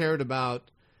 really cared about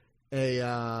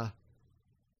I'm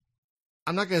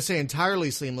not going to say entirely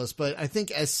seamless, but I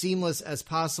think as seamless as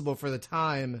possible for the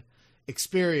time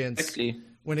experience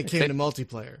when it came to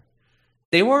multiplayer.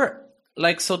 They were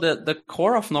so the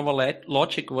core of Novel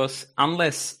Logic was,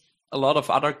 unless a lot of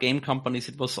other game companies,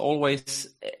 it was always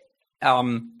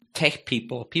tech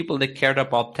people that cared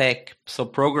about tech. So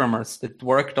programmers that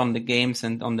worked on the games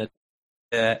and on the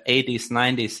 80s,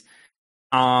 90s.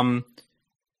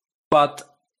 But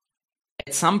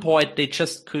at some point they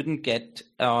just couldn't get,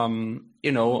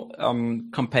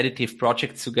 competitive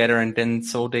projects together. And then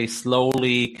so they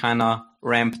slowly kind of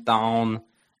ramped down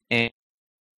and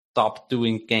stopped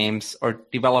doing games or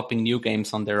developing new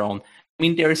games on their own. I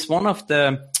mean, there is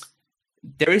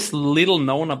little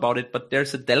known about it, but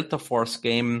there's a Delta Force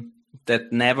game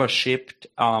that never shipped.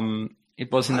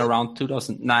 It was in around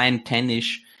 2009,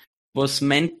 10-ish. Was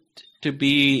meant to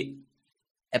be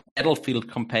a Battlefield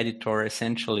competitor,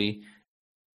 essentially.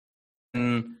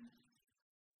 And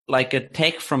like a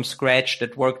tech from scratch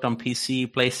that worked on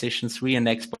PC, PlayStation 3, and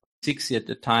Xbox 360 at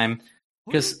the time.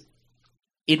 Because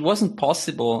it wasn't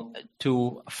possible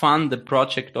to fund the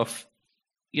project of,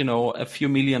 a few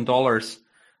 $1 million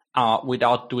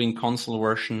without doing console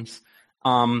versions.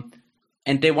 And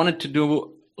they wanted to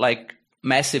do like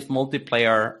massive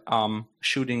multiplayer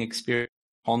shooting experience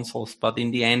consoles, but in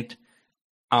the end,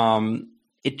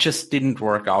 it just didn't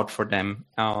work out for them.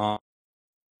 Oh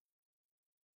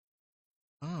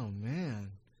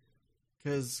man,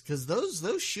 because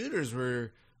those shooters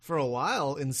were for a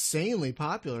while insanely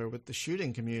popular with the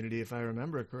shooting community, if I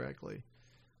remember correctly.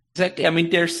 Exactly. I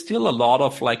mean, there's still a lot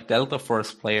of like Delta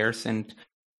Force players, and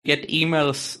get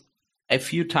emails a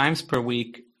few times per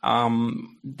week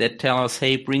that tell us,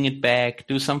 "Hey, bring it back,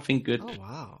 do something good." Oh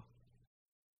wow.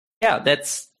 Yeah,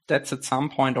 that's at some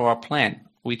point our plan.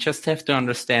 We just have to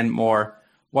understand more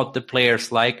what the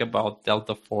players like about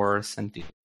Delta Force and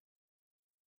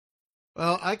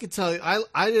Well, I could tell you,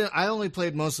 I only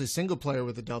played mostly single player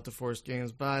with the Delta Force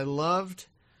games, but I loved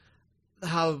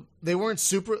how they weren't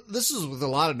super. This is with a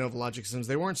lot of Nova Logic sims.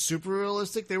 They weren't super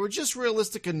realistic. They were just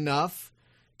realistic enough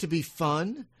to be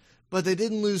fun, but they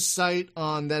didn't lose sight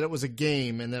on that it was a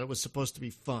game and that it was supposed to be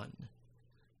fun,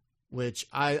 which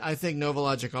I think Nova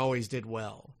Logic always did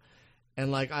well.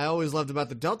 And like I always loved about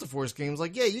the Delta Force games,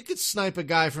 like, yeah, you could snipe a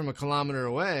guy from a kilometer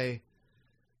away,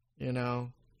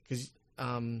 because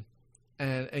and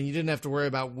you didn't have to worry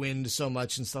about wind so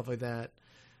much and stuff like that,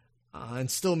 and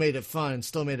still made it fun,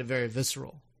 still made it very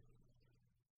visceral.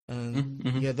 And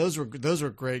yeah, those were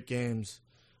great games.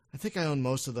 I think I own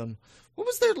most of them. What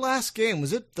was their last game?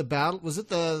 Was it the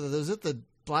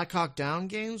Black Hawk Down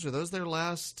games? Were those their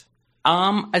last?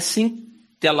 I think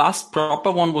their last proper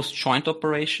one was Joint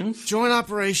Operations. Joint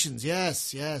Operations,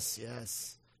 yes.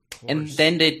 And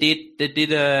then they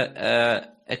did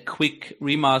a quick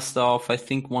remaster of, I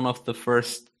think, one of the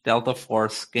first Delta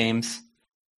Force games.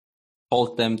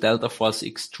 Called them Delta Force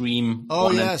Extreme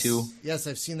 1 and 2. Yes,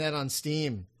 I've seen that on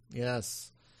Steam.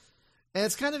 Yes. And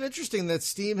it's kind of interesting that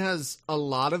Steam has a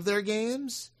lot of their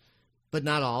games, but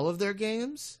not all of their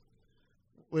games.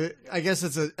 I guess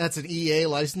that's an EA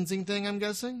licensing thing, I'm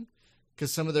guessing?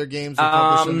 Because some of their games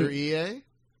are published under EA?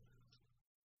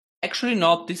 Actually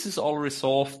not. This is all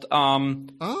resolved.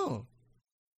 Oh.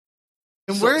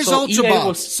 And where's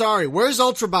Ultrabots? Where's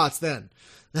Ultrabots then?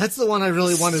 That's the one I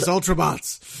really want is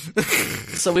Ultrabots.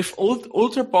 So with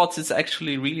Ultrabots, it's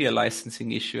actually really a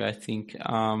licensing issue, I think.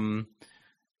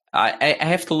 I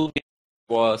have to look at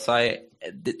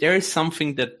there is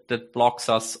something that blocks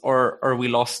us or we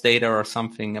lost data or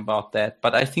something about that.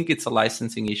 But I think it's a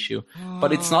licensing issue.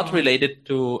 But it's not related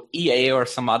to EA or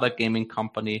some other gaming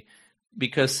company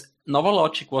because Nova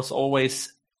Logic was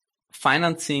always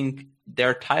financing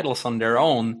their titles on their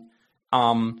own.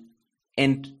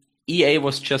 And EA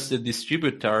was just a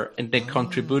distributor and they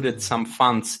contributed some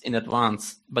funds in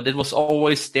advance. But it was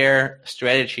always their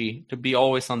strategy to be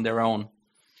always on their own.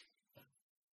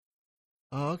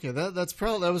 Oh, okay. That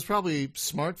was probably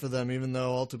smart for them, even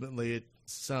though ultimately it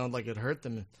sounded like it hurt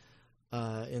them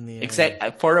in the end.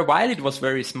 Exactly. For a while, it was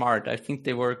very smart. I think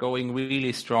they were going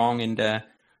really strong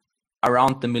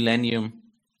around the millennium.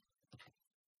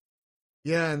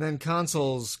 Yeah, and then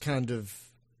consoles kind of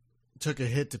took a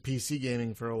hit to PC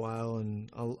gaming for a while,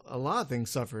 and a lot of things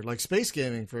suffered, like space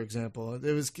gaming, for example.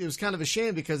 It was kind of a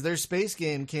shame because their space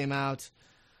game came out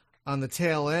on the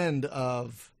tail end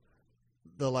of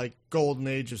the like golden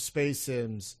age of space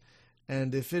sims,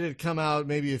 and if it had come out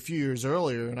maybe a few years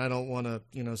earlier, and I don't want to,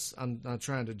 I'm not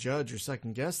trying to judge or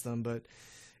second guess them, but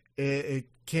it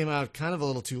came out kind of a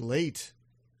little too late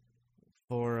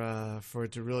for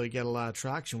it to really get a lot of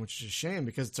traction, which is a shame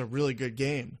because it's a really good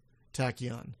game,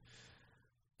 Tachyon.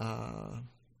 But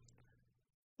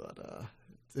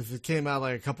if it came out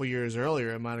like a couple years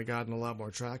earlier, it might have gotten a lot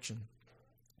more traction.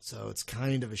 So it's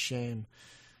kind of a shame.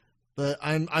 But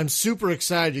I'm super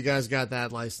excited you guys got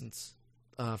that license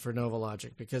for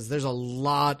NovaLogic, because there's a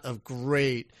lot of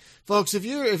great folks. If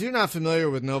you're not familiar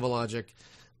with NovaLogic,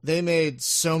 they made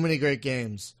so many great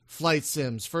games: flight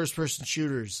sims, first-person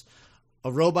shooters,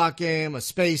 a robot game, a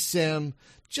space sim,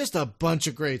 just a bunch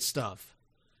of great stuff.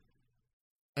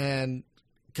 And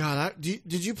God,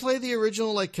 did you play the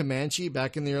original like Comanche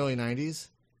back in the early 90s?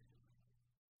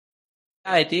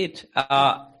 I did.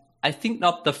 I think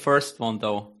not the first one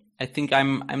though. I think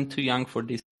I'm too young for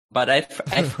this. But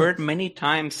I've heard many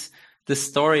times the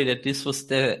story that this was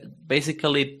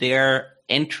basically their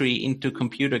entry into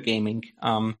computer gaming.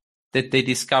 That they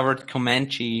discovered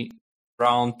Comanche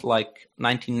around like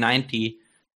 1990,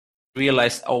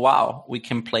 realized, oh wow, we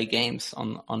can play games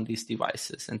on these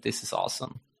devices, and this is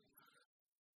awesome.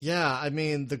 Yeah, I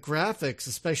mean, the graphics,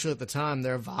 especially at the time,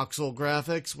 their voxel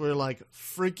graphics were like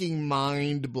freaking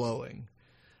mind-blowing.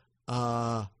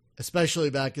 Especially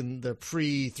back in the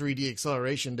pre-3D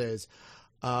acceleration days.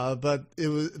 But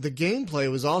the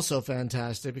gameplay was also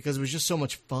fantastic because it was just so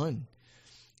much fun.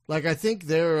 Like, I think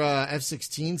their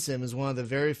F-16 sim is one of the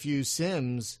very few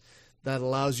sims that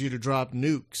allows you to drop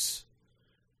nukes.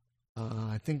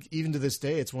 I think even to this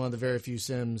day, it's one of the very few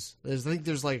sims. I think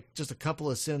there's like just a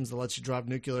couple of sims that lets you drop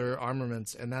nuclear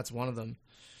armaments, and that's one of them.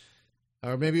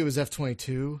 Or maybe it was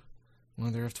F-22, one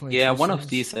of their F-22 Yeah, one sims. of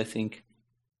these, I think.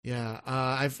 Yeah,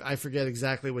 I forget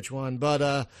exactly which one.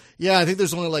 But yeah, I think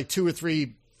there's only like 2 or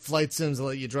 3 flight sims that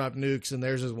let you drop nukes, and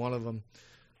theirs is one of them.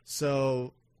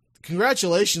 So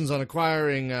congratulations on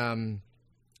acquiring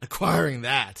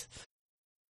that.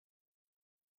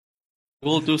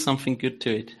 We'll do something good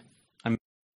to it.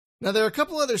 Now, there are a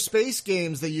couple other space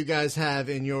games that you guys have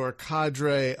in your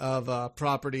cadre of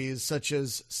properties, such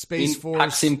as Space Force.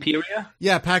 Pax Imperia?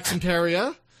 Yeah, Pax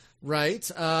Imperia, right.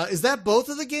 Is that both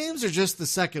of the games or just the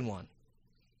second one?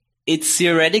 It's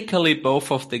theoretically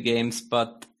both of the games,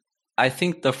 but I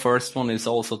think the first one is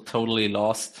also totally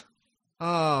lost.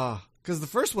 Because the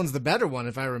first one's the better one,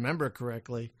 if I remember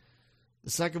correctly.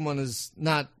 The second one is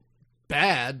not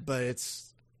bad, but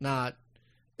it's not...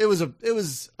 It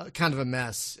was kind of a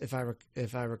mess, if I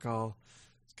recall.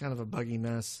 It's kind of a buggy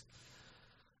mess.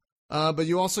 But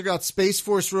you also got Space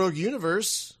Force Rogue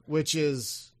Universe, which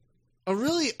is a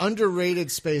really underrated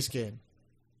space game.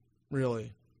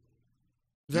 Really.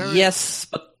 Yes,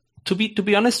 but to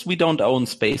be honest, we don't own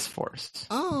Space Force.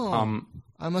 Oh,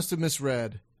 I must have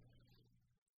misread.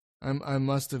 I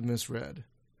must have misread.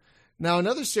 Now,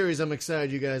 another series I'm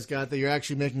excited you guys got that you're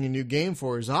actually making a new game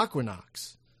for is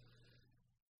Aquanox.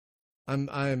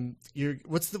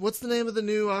 What's the name of the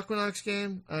new Aquanox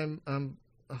game? I'm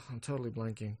totally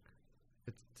blanking.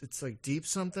 It's like Deep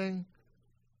something.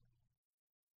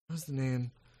 What's the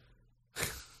name?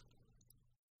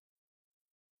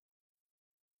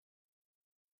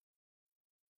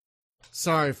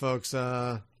 Sorry, folks.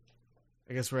 I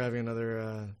guess we're having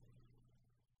another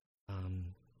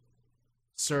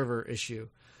server issue.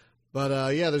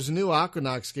 But yeah, there's a new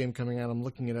Aquanox game coming out. I'm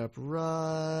looking it up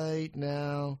right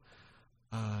now.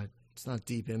 It's not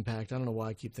Deep Impact. I don't know why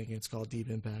I keep thinking it's called Deep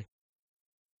Impact.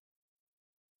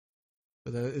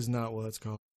 But that is not what it's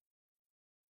called.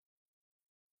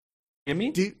 Hear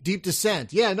me? Deep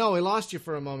Descent. Yeah, no, we lost you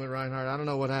for a moment, Reinhardt. I don't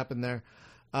know what happened there.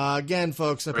 Again,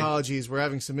 folks, apologies. We're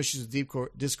having some issues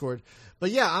with Discord. But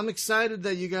yeah, I'm excited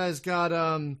that you guys got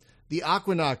the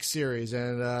Aquanox series,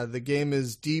 and the game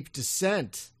is Deep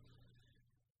Descent.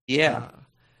 Yeah.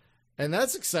 And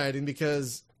that's exciting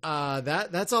because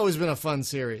that's always been a fun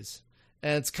series.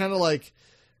 And it's kind of like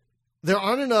there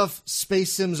aren't enough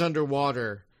space sims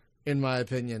underwater, in my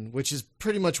opinion, which is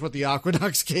pretty much what the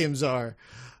Aquanox games are.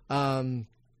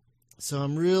 So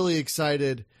I'm really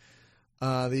excited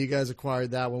that you guys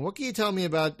acquired that one. What can you tell me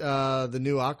about the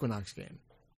new Aquanox game?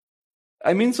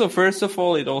 I mean, so first of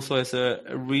all, it also has a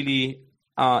really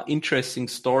interesting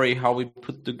story how we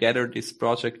put together this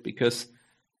project, because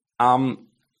on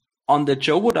the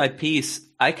Jowood IPs,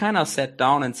 I kind of sat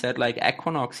down and said, like,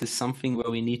 Aquanox is something where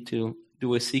we need to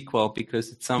do a sequel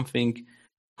because it's something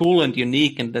cool and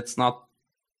unique, and that's not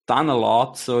done a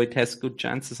lot, so it has good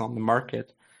chances on the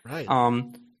market. Right.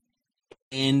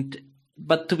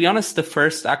 But to be honest, the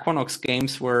first Aquanox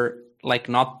games were like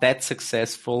not that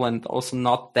successful and also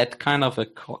not that kind of a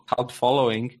cult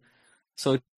following.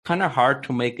 So it's kind of hard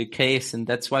to make a case, and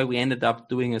that's why we ended up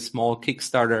doing a small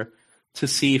Kickstarter to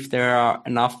see if there are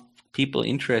enough people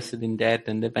interested in that.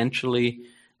 And eventually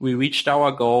we reached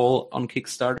our goal on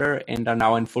Kickstarter and are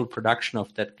now in full production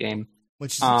of that game.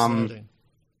 Which is exciting.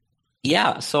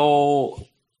 Yeah, so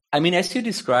I mean, as you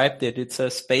described it, it's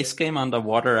a space game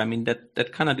underwater. I mean,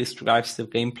 that kind of describes the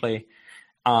gameplay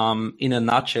in a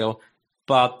nutshell.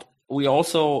 But we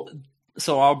also,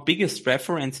 so our biggest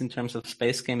reference in terms of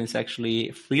space game is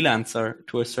actually Freelancer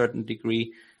to a certain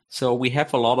degree. So we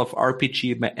have a lot of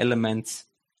RPG elements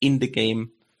in the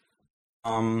game,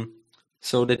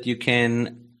 so that you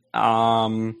can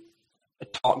go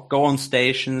on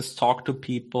stations, talk to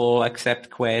people, accept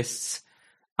quests,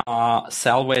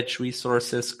 salvage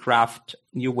resources, craft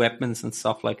new weapons and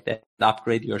stuff like that,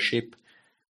 upgrade your ship.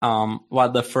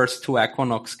 While the first two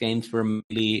Aquanox games were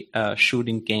mainly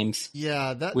shooting games,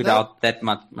 without that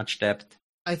much depth.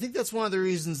 I think that's one of the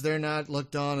reasons they're not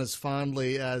looked on as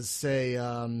fondly as, say,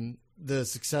 the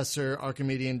successor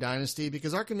Archimedean Dynasty,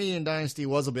 because Archimedean Dynasty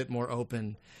was a bit more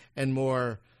open and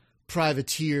more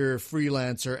privateer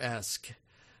Freelancer-esque,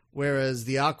 whereas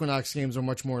the Aquanox games are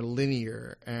much more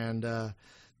linear, and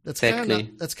that's kind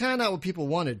of not what people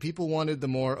wanted. People wanted the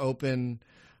more open,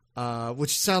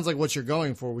 which sounds like what you're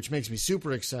going for, which makes me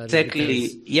super excited.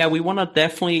 Exactly. Yeah, we want to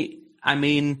definitely, I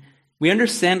mean, we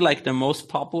understand like the most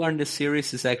popular in the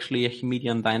series is actually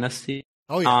Archimedean Dynasty.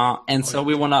 Oh yeah. So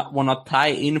we wanna tie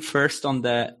in first on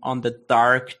the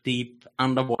dark, deep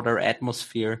underwater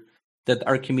atmosphere that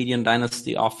Archimedean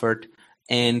Dynasty offered,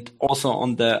 and also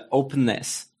on the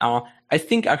openness. I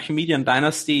think Archimedean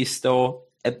Dynasty is still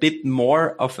a bit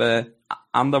more of a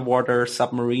underwater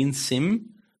submarine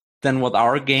sim than what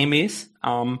our game is.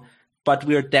 But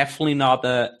we're definitely not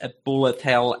a bullet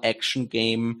hell action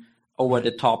game over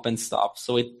the top and stuff.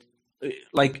 So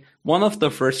like one of the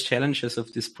first challenges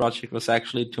of this project was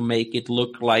actually to make it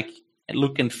look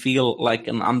and feel like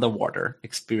an underwater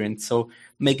experience. So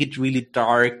make it really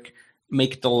dark,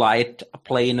 make the light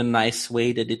play in a nice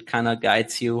way that it kind of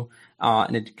guides you,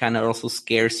 and it kind of also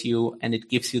scares you, and it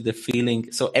gives you the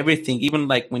feeling. So everything, even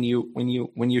like when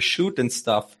you shoot and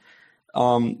stuff,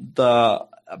 the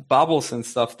bubbles and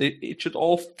stuff, it should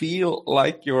all feel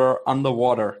like you're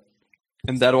underwater.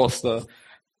 And that was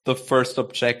the first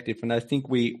objective. And I think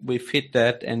we've hit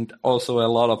that, and also a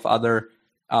lot of other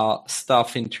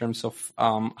stuff in terms of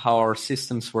how our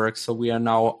systems work. So we are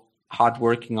now hard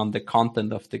working on the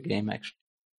content of the game, actually.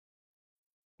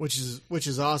 Which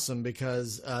is awesome,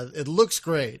 because it looks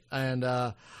great. And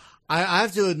I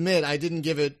have to admit, I didn't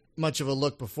give it much of a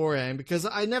look beforehand, because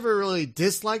I never really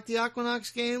disliked the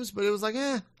Aquanox games, but it was like,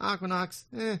 Aquanox,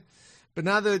 But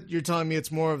now that you're telling me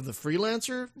it's more of the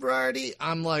Freelancer variety,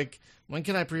 I'm like, when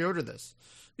can I pre-order this?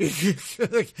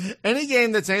 Like, any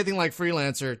game that's anything like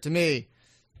Freelancer, to me,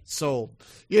 sold.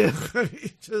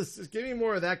 Just give me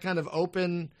more of that kind of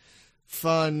open,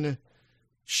 fun,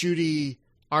 shooty,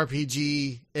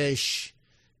 RPG-ish,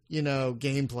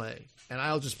 gameplay. And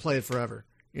I'll just play it forever.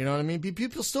 You know what I mean?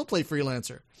 People still play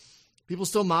Freelancer. People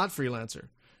still mod Freelancer,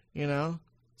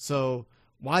 So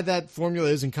why that formula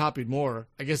isn't copied more,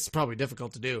 I guess it's probably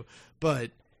difficult to do.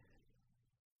 But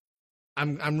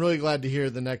I'm really glad to hear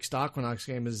the next Aquanox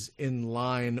game is in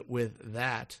line with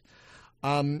that.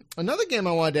 Another game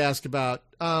I wanted to ask about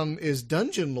is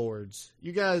Dungeon Lords.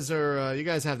 You guys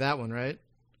have that one, right?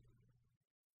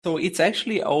 So it's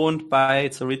actually owned by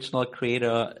its original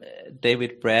creator,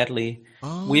 David Bradley.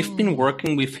 Oh. We've been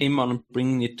working with him on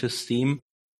bringing it to Steam.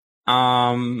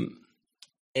 And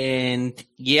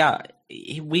yeah,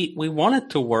 we wanted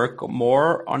to work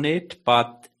more on it,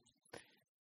 but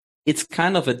it's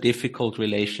kind of a difficult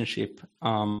relationship,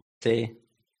 say.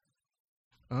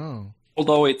 Oh.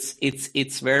 Although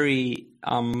it's very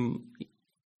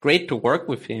great to work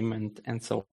with him and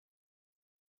so.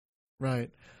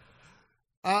 Right.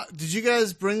 Did you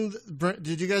guys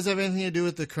have anything to do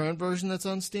with the current version that's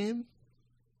on Steam?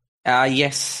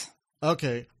 Yes.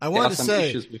 Okay. I wanted to say there are some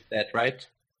issues with that, right?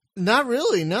 Not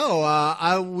really,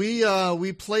 no.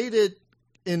 We played it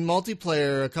in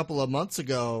multiplayer a couple of months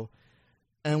ago,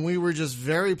 and we were just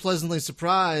very pleasantly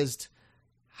surprised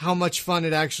how much fun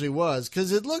it actually was. Because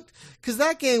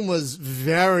that game was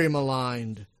very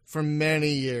maligned for many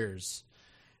years.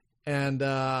 And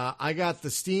I got the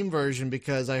Steam version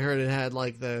because I heard it had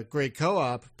like the great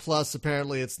co-op. Plus,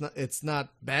 apparently, it's not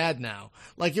bad now.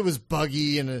 Like, it was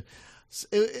buggy and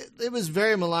It was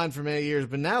very maligned for many years,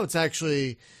 but now it's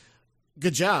actually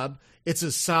good job. It's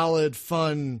a solid,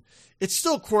 fun. It's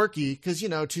still quirky because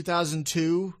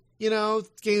 2002.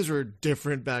 Games were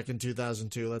different back in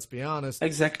 2002. Let's be honest.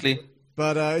 Exactly.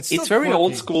 But it's very quirky.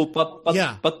 old school.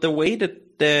 But the way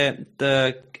that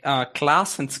the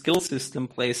class and skill system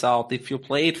plays out, if you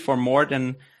play it for more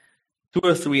than 2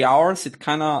 or 3 hours, it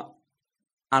kind of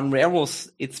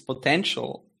unravels its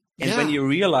potential. And when you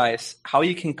realize how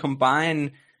you can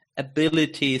combine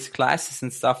abilities, classes,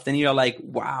 and stuff, then you're like,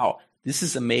 wow, this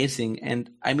is amazing.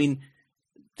 And I mean,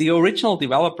 the original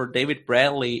developer, David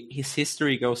Bradley, his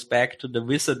history goes back to the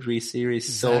Wizardry series.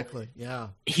 Exactly, so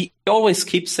he always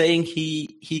keeps saying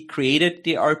he created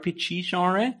the RPG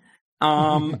genre.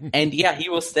 And he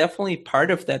was definitely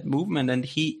part of that movement, and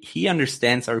he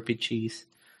understands RPGs.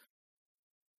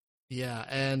 Yeah,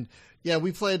 and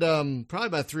we played probably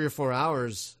about 3 or 4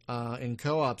 hours in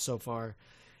co-op so far,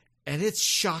 and it's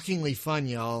shockingly fun,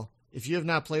 y'all. If you have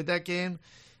not played that game,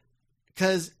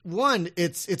 because one,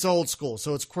 it's old school,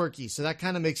 so it's quirky, so that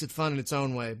kind of makes it fun in its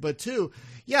own way. But two,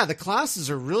 the classes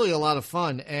are really a lot of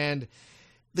fun, and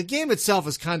the game itself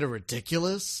is kind of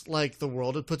ridiculous. Like, the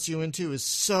world it puts you into is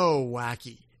so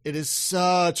wacky. It is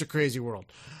such a crazy world.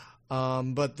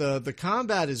 But the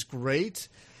combat is great.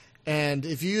 And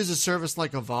if you use a service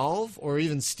like Evolve or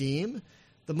even Steam,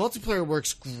 the multiplayer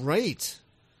works great.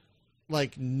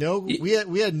 Like,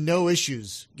 we had no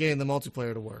issues getting the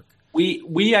multiplayer to work.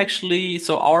 We actually,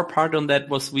 so our part on that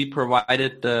was we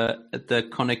provided the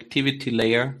connectivity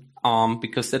layer,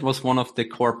 because that was one of the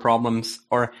core problems,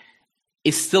 or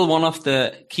is still one of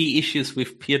the key issues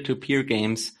with peer-to-peer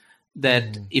games,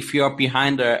 that if you're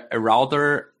behind a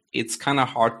router, it's kind of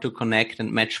hard to connect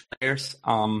and match players.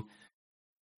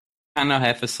 Kind of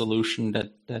have a solution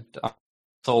that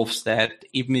solves that,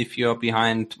 even if you're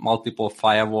behind multiple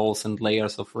firewalls and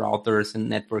layers of routers and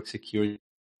network security,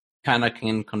 kind of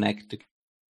can connect.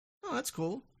 Oh, that's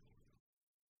cool.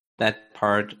 That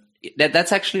part.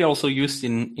 That's actually also used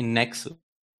in Nexus.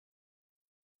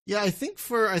 Yeah, I think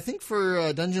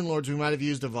for Dungeon Lords we might have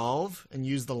used Evolve and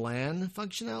used the LAN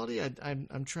functionality.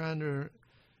 I'm trying to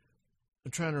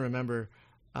remember.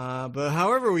 But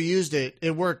however we used it,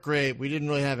 it worked great. We didn't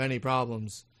really have any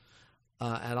problems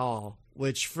at all,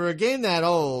 which for a game that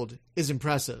old is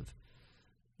impressive.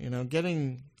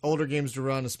 Getting older games to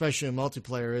run, especially in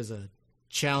multiplayer, is a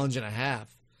challenge and a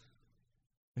half.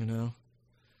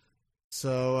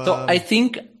 So I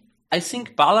think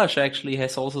Balázs actually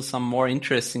has also some more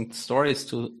interesting stories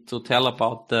to tell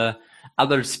about the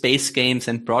other space games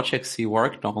and projects he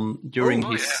worked on during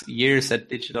his years at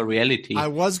Digital Reality. I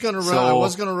was gonna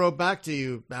row back to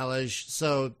you, Balázs.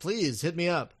 So please hit me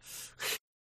up.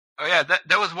 Oh yeah,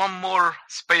 there was one more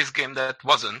space game that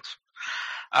wasn't.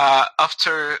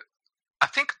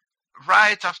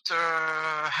 Right after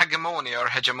Hegemony,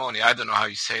 I don't know how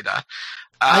you say that.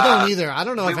 I don't either. I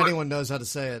don't know if anyone knows how to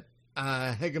say it.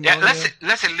 Hegemony. Yeah,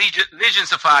 let's say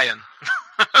Legions of Iron.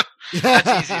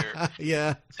 That's easier.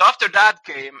 Yeah. So after that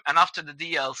game and after the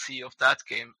DLC of that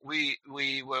game, we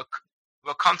were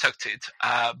contacted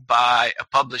by a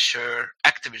publisher,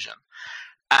 Activision,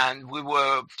 and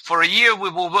for a year we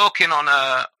were working on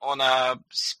a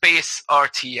space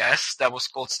RTS that was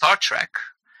called Star Trek,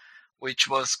 which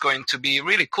was going to be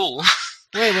really cool.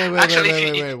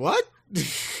 Wait, what?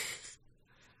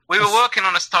 We were working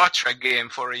on a Star Trek game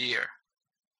for a year.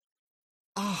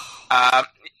 Oh.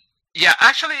 Yeah,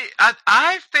 actually,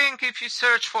 I think if you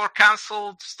search for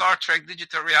cancelled Star Trek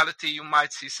Digital Reality, you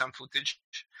might see some footage.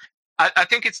 I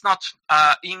think it's not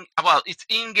it's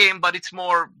in-game, but it's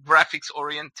more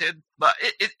graphics-oriented. But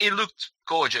it looked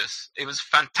gorgeous. It was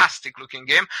a fantastic-looking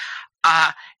game.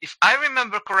 If I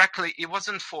remember correctly, it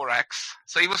wasn't 4X,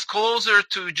 so it was closer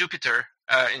to Jupiter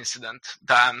Incident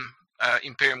than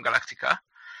Imperium Galactica.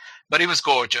 But it was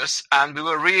gorgeous, and we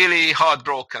were really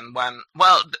heartbroken when,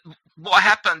 what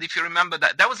happened, if you remember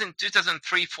that was in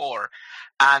 2003-04,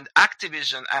 and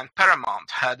Activision and Paramount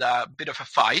had a bit of a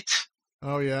fight.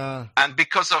 Oh, yeah. And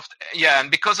because of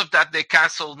that, they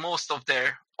canceled most of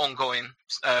their ongoing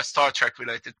Star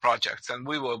Trek-related projects, and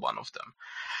we were one of them.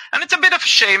 And it's a bit of a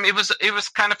shame. It was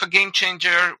kind of a game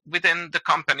changer within the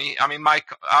company. I mean,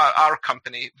 our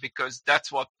company, because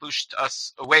that's what pushed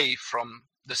us away from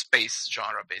the space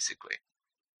genre, basically.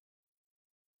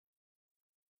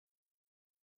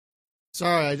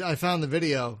 Sorry, I found the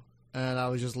video and I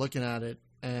was just looking at it,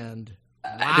 and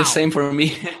wow. The same for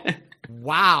me.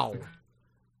 Wow,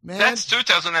 man, that's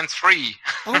 2003.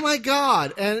 Oh my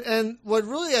god! And what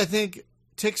really I think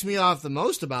ticks me off the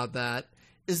most about that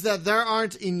is that there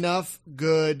aren't enough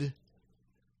good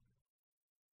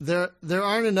there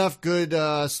aren't enough good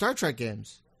Star Trek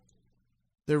games.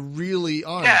 There really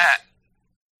aren't.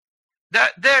 Yeah,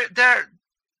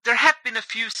 there have been a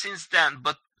few since then,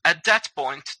 but at that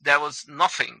point there was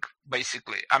nothing.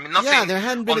 Basically, I mean, nothing. Yeah, there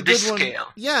hadn't been on a good this one. Scale.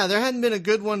 Yeah, there hadn't been a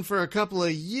good one for a couple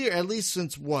of years, at least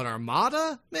since what,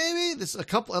 Armada? Maybe at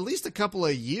least a couple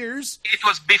of years. It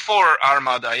was before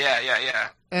Armada. Yeah.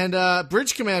 And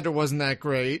Bridge Commander wasn't that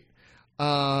great.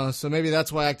 So maybe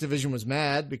that's why Activision was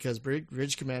mad, because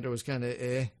Bridge Commander was kind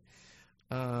of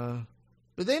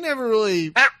but they never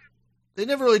really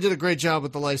did a great job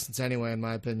with the license anyway, in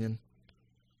my opinion.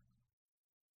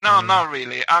 No, not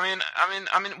really. I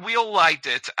mean, we all liked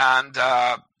it, and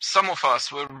some of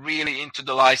us were really into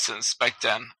the license back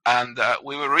then, and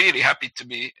we were really happy to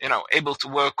be, able to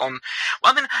work on.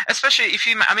 Well, I mean, especially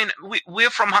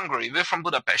we're from Hungary, we're from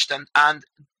Budapest, and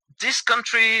this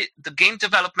country, the game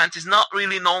development is not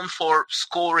really known for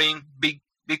scoring big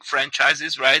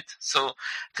franchises, right? So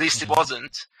at least it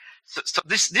wasn't. So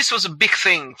this was a big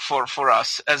thing for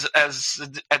us as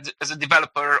a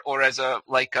developer or as a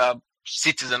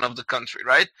citizen of the country,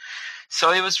 right?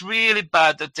 So it was really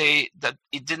bad that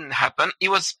it didn't happen. It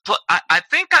was I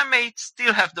think I may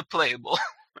still have the playable.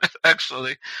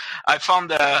 Actually, I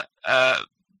found a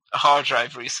hard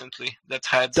drive recently that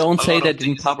had. Don't say that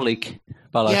in public,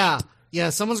 Balázs. Yeah,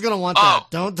 someone's gonna want that.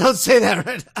 Don't say that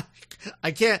right now.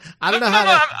 I can't. I don't know how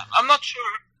to. I'm not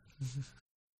sure.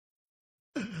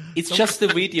 It's just the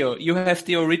video. You have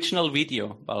the original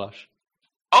video, Balázs.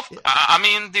 I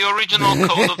mean, the original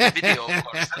code of the video, of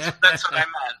course. That's what I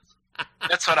meant.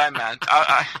 That's what I meant.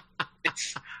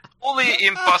 It's fully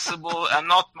impossible and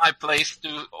not my place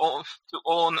to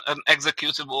own an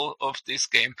executable of this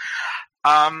game.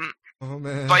 Oh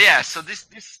man! But yeah, so this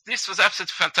was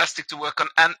absolutely fantastic to work on,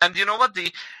 and you know what,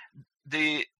 the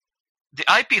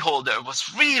IP holder was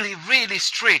really, really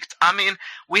strict. I mean,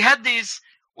 we had these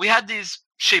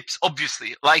ships,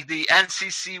 obviously, like the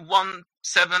NCC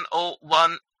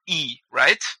 1701E,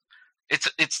 right?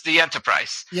 It's the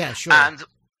Enterprise. Yeah, sure. And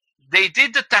they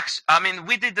did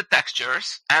we did the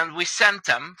textures and we sent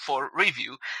them for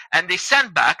review, and they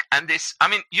sent back, and this, I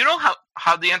mean, you know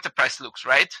how the Enterprise looks,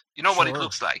 right? You know what it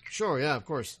looks like. Sure, yeah, of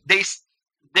course. They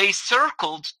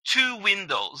circled 2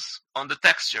 windows on the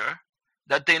texture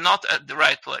that they're not at the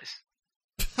right place.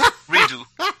 Redo.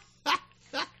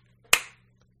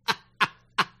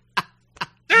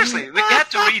 Seriously, we had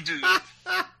to redo.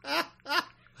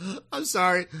 I'm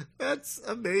sorry. That's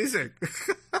amazing.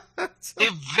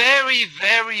 They're very,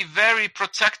 very, very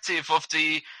protective of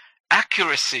the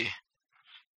accuracy,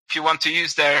 if you want to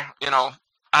use their,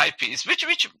 IPs,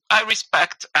 which I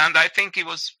respect, and I think it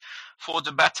was for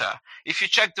the better. If you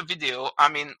check the video, I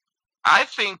mean, I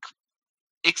think,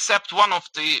 except one of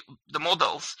the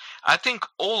models, I think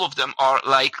all of them are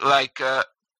like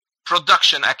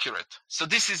production accurate. So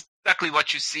this is exactly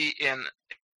what you see in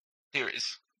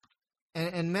series.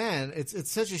 And man,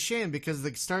 it's such a shame, because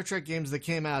the Star Trek games that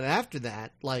came out after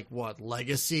that, like what,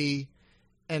 Legacy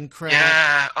and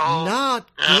Craft, not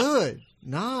good.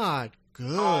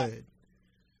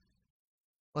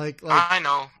 Like I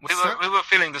know, we were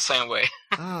feeling the same way.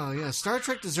 Oh yeah, Star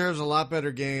Trek deserves a lot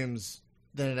better games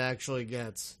than it actually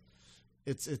gets.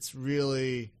 It's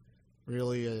really,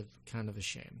 really a kind of a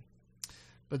shame.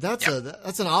 But that's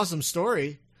an awesome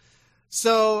story.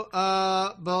 So,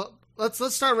 but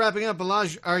let's start wrapping up.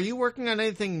 Balázs, are you working on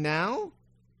anything now?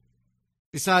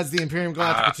 Besides the Imperium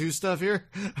Galactica 2 stuff here?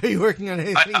 Are you working on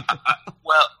anything?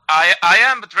 Well, I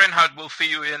am, but Reinhard will fill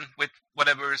you in with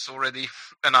whatever is already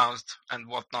announced and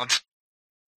whatnot.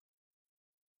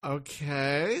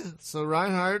 Okay. So,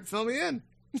 Reinhard, fill me in.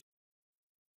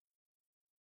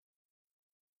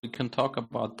 We can talk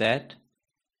about that.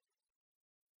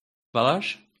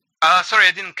 Balázs? Sorry,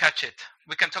 I didn't catch it.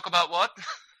 We can talk about what?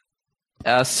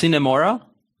 Cinemora?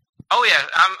 Oh yeah,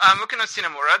 I'm working on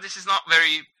Cinemora. This is not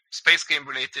very space game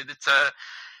related. It's a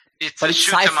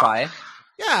sci-fi.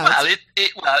 Yeah. Well,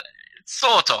 it's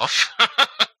sort of.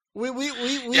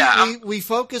 We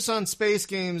focus on space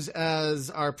games as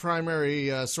our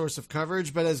primary source of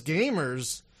coverage, but as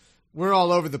gamers, we're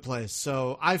all over the place.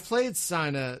 So I've played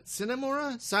Cinemora.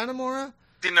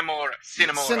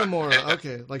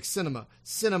 Okay, like cinema.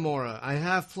 Cinemora. I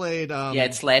have played. Yeah,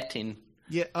 it's Latin.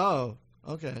 Yeah. Oh,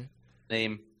 okay.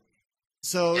 Name.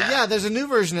 So yeah, there's a new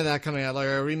version of that coming out, like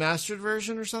a remastered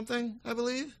version or something, I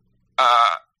believe.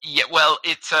 Yeah. Well,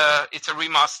 it's a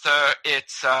remaster.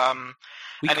 It's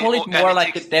We call it more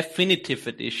like the definitive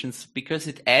editions, because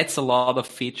it adds a lot of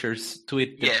features to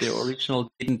it that the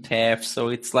original didn't have. So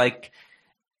it's like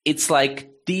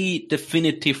the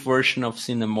definitive version of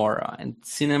Cinemora, and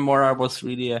Cinemora was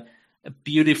really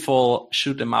beautiful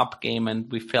shoot 'em up game,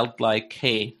 and we felt like,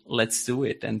 hey, let's do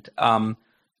it. And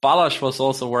Balázs was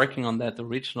also working on that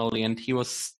originally, and he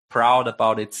was proud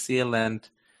about it still, and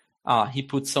he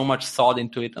put so much thought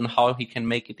into it on how he can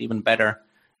make it even better.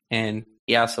 And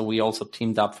yeah, so we also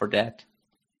teamed up for that.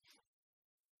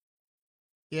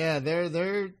 Yeah, there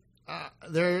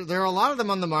are a lot of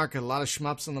them on the market, a lot of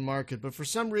shmups on the market, but for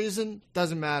some reason,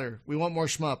 doesn't matter. We want more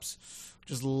shmups.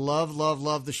 Just love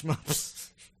the shmups.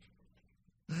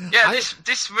 Yeah,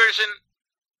 this version.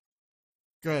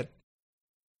 Go ahead.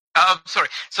 Sorry.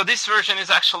 So this version is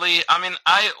actually. I mean,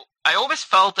 I always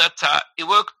felt that it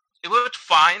worked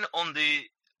fine on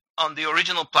the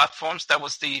original platforms. That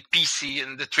was the PC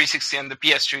and the 360 and the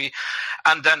PS3,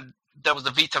 and then there was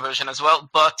the Vita version as well.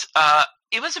 But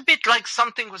it was a bit like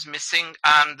something was missing,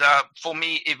 and for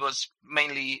me, it was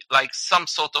mainly like some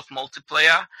sort of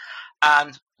multiplayer,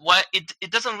 and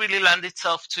it doesn't really lend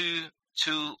itself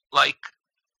to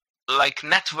like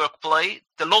network play.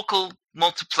 The local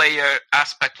multiplayer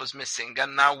aspect was missing,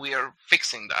 and now we are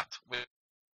fixing that.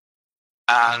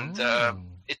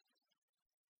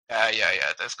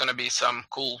 There's going to be some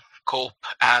cool co-op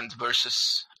and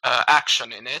versus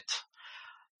action in it.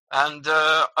 And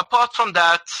apart from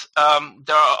that,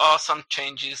 there are some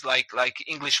changes like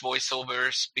English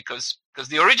voiceovers because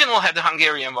the original had the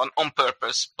Hungarian one on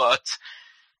purpose, but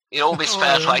it always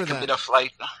felt like a bit of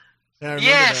like.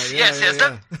 Yes.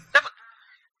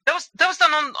 That was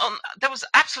done on. That was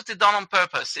absolutely done on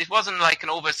purpose. It wasn't like an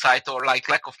oversight or like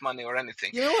lack of money or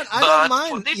anything. You know what? I don't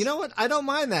mind. You know what? I don't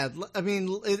mind that. I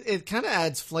mean, it kind of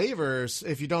adds flavors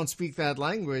if you don't speak that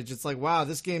language. It's like, wow,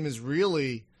 this game is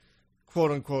really,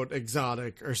 quote unquote,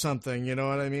 exotic or something. You know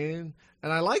what I mean?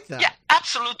 And I like that. Yeah,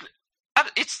 absolutely.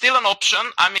 It's still an option.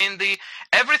 I mean,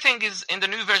 everything is in the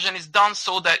new version is done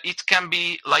so that it can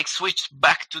be like switched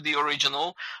back to the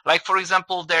original. Like, for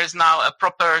example, there's now a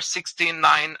proper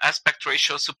 16:9 aspect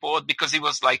ratio support because it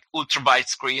was like ultra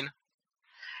widescreen.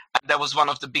 And that was one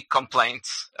of the big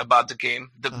complaints about the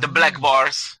game. The black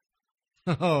bars.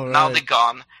 Oh, right. Now they're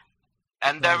gone.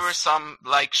 And there were some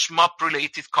like shmup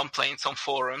related complaints on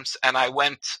forums, and I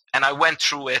went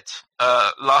through it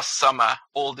last summer.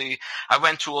 I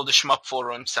went through all the shmup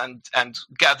forums and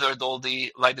gathered all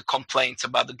the complaints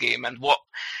about the game and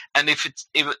if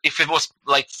it was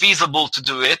like feasible to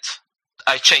do it,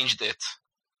 I changed it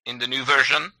in the new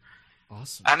version.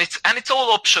 Awesome. And it's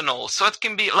all optional, so it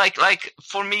can be like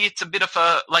for me it's a bit of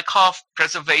a like half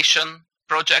preservation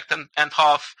project and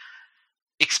half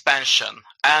expansion,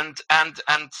 and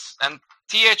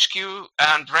THQ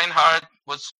and Reinhard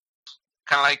was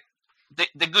kind of like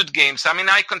the good games. I mean,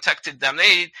 I contacted them.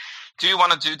 Do you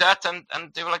want to do that? And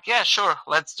they were like, yeah, sure,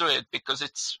 let's do it because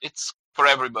it's for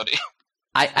everybody.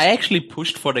 I actually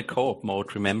pushed for the co-op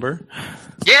mode. Remember?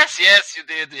 Yes, you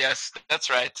did. Yes,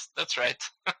 that's right.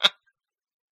 I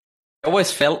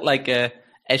always felt like a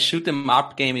shoot 'em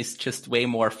up game is just way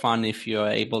more fun if you're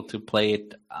able to play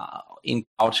it in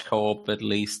couch co-op, at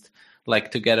least,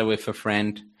 like together with a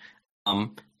friend.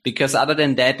 Because other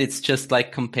than that, it's just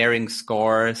like comparing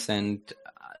scores and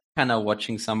kind of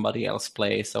watching somebody else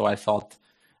play. So I thought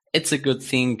it's a good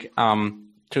thing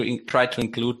to try to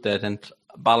include that. And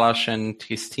Balázs and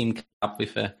his team came up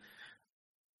with a.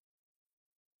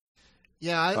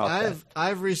 Yeah,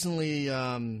 I've recently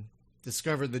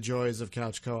discovered the joys of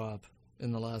couch co-op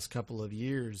in the last couple of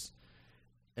years.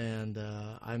 And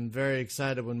I'm very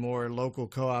excited when more local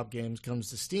co-op games comes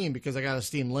to Steam because I got a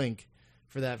Steam Link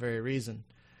for that very reason,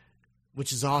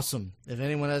 which is awesome. If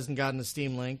anyone hasn't gotten a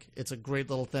Steam Link, it's a great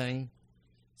little thing,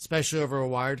 especially over a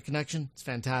wired connection. It's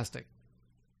fantastic.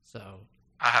 So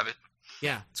I have it.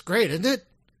 Yeah, it's great, isn't it?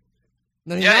 I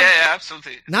mean, yeah,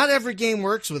 absolutely. Not every game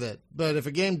works with it, but if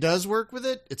a game does work with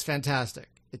it, it's fantastic.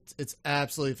 It's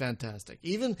absolutely fantastic.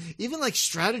 Even like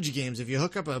strategy games, if you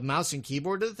hook up a mouse and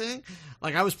keyboard to the thing,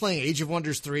 like I was playing Age of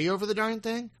Wonders 3 over the darn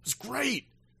thing. It was great.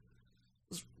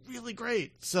 It was really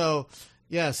great. So,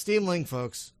 yeah, Steam Link,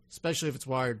 folks, especially if it's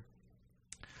wired.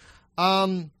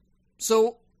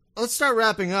 So let's start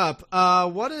wrapping up.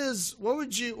 What was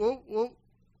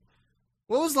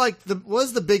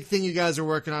the big thing you guys are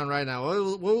working on right now?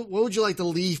 What would you like to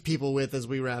leave people with as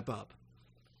we wrap up?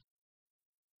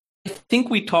 I think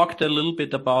we talked a little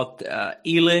bit about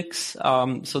Elex.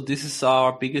 So this is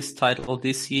our biggest title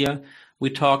this year. We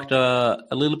talked a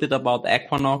little bit about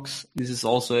Equinox. This is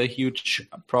also a huge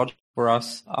project for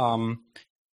us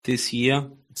this year.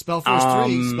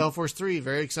 Spellforce 3.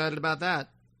 Very excited about that.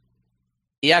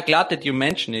 Yeah, glad that you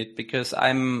mentioned it because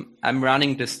I'm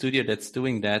running the studio that's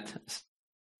doing that.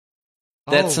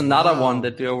 That's another one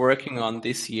that we are working on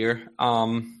this year.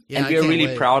 And we are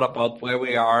really proud about where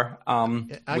we are.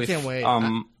 I can't wait.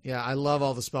 I love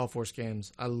all the Spellforce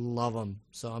games. I love them.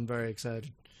 So I'm very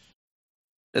excited.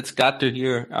 That's glad to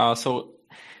hear. So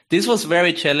this was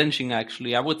very challenging,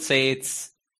 actually. I would say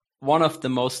it's one of the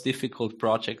most difficult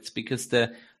projects because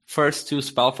the first two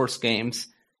Spellforce games,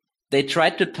 they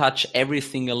tried to touch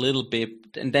everything a little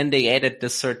bit, and then they added the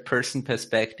third-person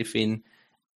perspective in.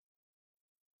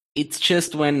 It's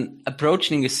just when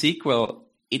approaching a sequel,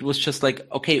 it was just like,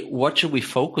 okay, what should we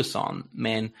focus on,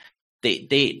 man?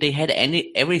 They had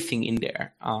everything in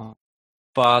there.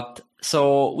 But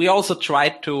so we also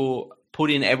tried to put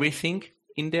in everything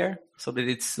in there so that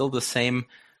it's still the same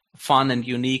fun and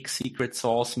unique secret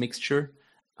sauce mixture.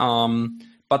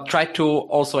 But try to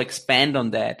also expand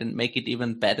on that and make it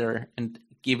even better and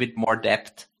give it more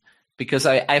depth. Because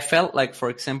I felt like, for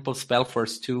example,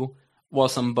 Spellforce 2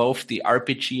 was on both the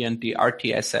RPG and the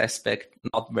RTS aspect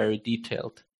not very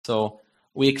detailed. So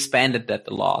we expanded that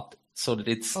a lot so that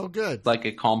it's like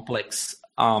a complex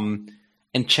and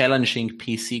challenging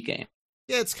PC game.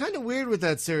 Yeah, it's kind of weird with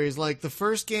that series. Like the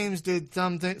first games did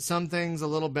some things a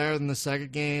little better than the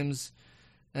second games,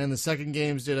 and the second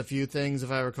games did a few things,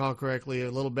 if I recall correctly,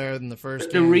 a little better than the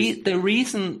first. The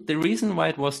reason why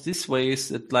it was this way is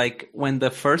that like when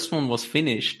the first one was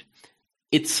finished,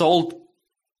 it sold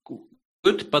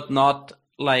good, but not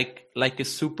like a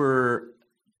super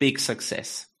big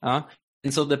success. And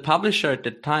so the publisher at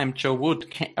the time, Joe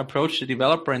Wood, approached the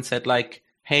developer and said like,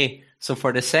 "Hey, so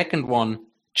for the second one,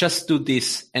 just do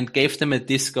this," and gave them a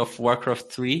disc of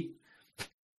Warcraft 3.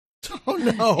 Oh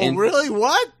no! And, really?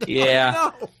 What? Yeah.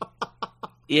 Oh, no.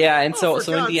 Yeah, and so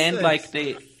in the end, like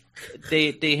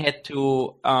they had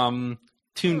to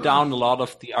tune down a lot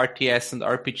of the RTS and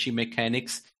RPG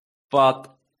mechanics,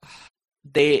 but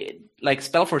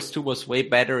Spellforce 2 was way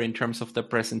better in terms of the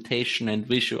presentation and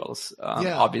visuals,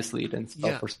 obviously, than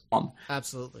Spellforce 1.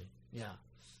 Absolutely, yeah.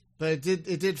 But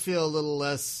it did feel a little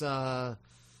less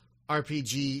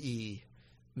RPG-y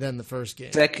than the first game.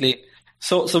 Exactly.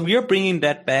 So we are bringing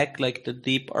that back, like the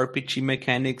deep RPG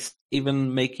mechanics,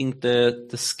 even making the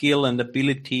skill and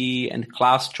ability and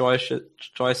class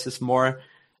choices more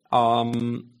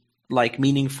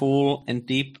meaningful and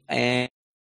deep. And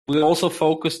we also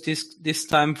focused this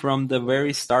time from the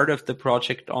very start of the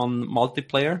project on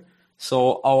multiplayer.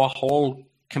 So our whole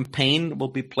campaign will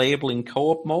be playable in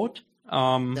co-op mode.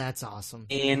 That's awesome.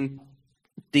 And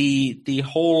the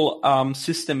whole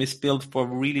system is built for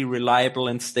really reliable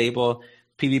and stable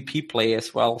PvP play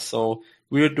as well. So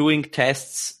we're doing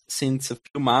tests since a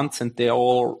few months and they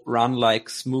all run like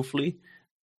smoothly.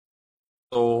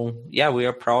 So yeah, we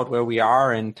are proud where we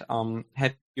are and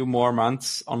had a few more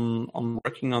months on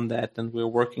working on that, and we're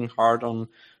working hard on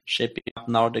shaping up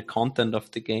now the content of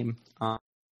the game.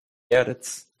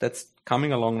 That's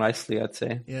coming along nicely, I'd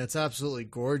say. Yeah, it's absolutely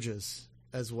gorgeous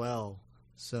as well.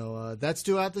 So that's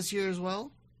due out this year as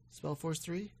well? Spellforce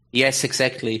 3? Yes,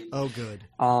 exactly. Oh, good.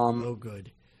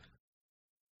 Good.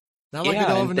 Not like I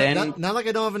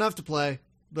don't have enough to play,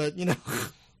 but you know,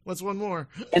 what's one more?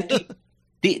 And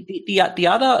the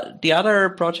other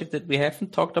project that we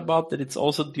haven't talked about that it's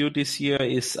also due this year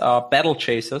is Battle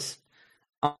Chasers,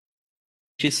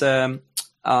 which is the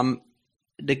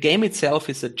game itself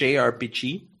is a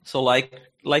JRPG, so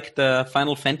like the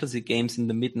Final Fantasy games in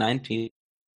the mid-90s.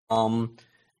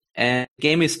 And the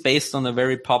game is based on a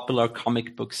very popular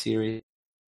comic book series.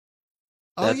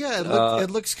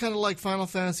 It looks kind of like Final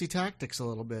Fantasy Tactics a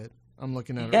little bit. I'm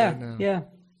looking at it right now. Yeah.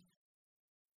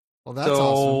 Well, that's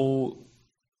awesome.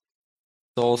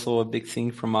 It's also a big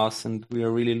thing from us, and we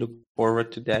are really looking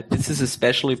forward to that. This is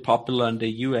especially popular in the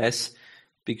US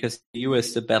because in the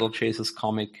US the Battle Chasers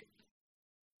comic.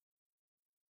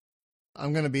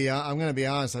 I'm gonna be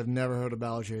honest. I've never heard of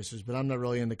Battle Chasers, but I'm not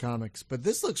really into comics. But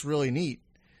this looks really neat.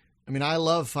 I mean, I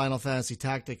love Final Fantasy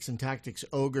Tactics and Tactics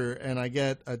Ogre, and I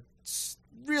get a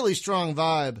really strong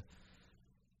vibe.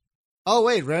 Oh,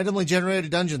 wait, randomly generated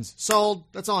dungeons. Sold.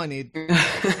 That's all I need.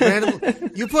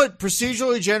 You put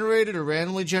procedurally generated or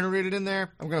randomly generated in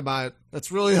there, I'm going to buy it.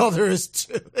 That's really all there is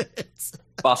to it.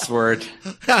 Buzzword.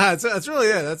 That's really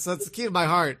it. That's the key to my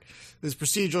heart is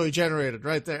procedurally generated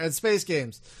right there. And space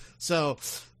games. So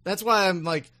that's why I'm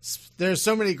like, there's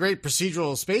so many great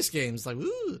procedural space games. Like,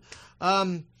 woo.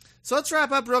 So let's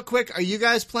wrap up real quick. Are you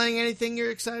guys playing anything you're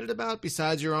excited about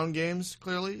besides your own games,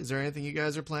 clearly? Is there anything you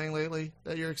guys are playing lately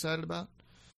that you're excited about?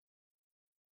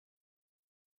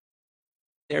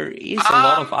 There is a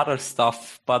lot of other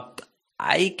stuff, but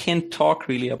I can't talk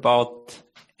really about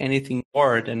anything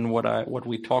more than what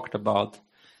we talked about.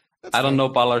 I don't know,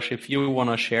 Balázs, if you want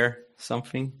to share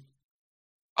something.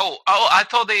 I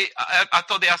thought they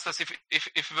asked us if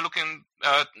we're looking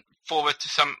forward to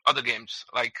some other games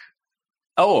like.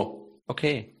 Oh,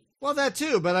 okay. Well, that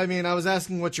too, but I mean, I was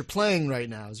asking what you're playing right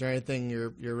now. Is there anything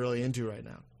you're really into right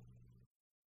now?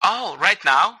 Oh, right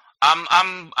now,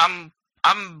 I'm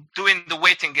doing the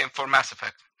waiting game for Mass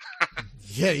Effect.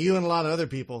 Yeah, you and a lot of other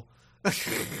people.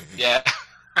 Yeah.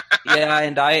 Yeah,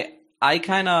 and I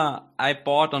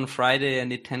bought on Friday a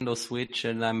Nintendo Switch,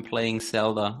 and I'm playing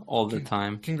Zelda all the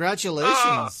time.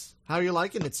 Congratulations! How are you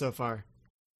liking it so far?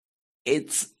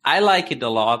 I like it a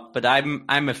lot, but I'm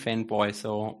a fanboy,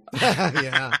 so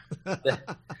yeah.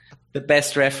 the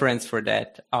best reference for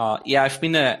that. I've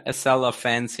been a Zelda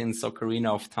fan since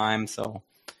Ocarina of Time, so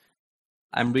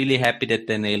I'm really happy that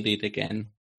they nailed it again.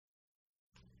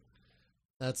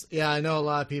 I know a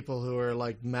lot of people who are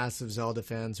like massive Zelda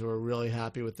fans who are really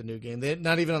happy with the new game. They're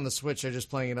not even on the Switch; they're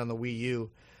just playing it on the Wii U,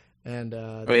 and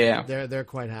they're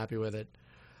quite happy with it.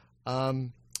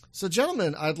 So,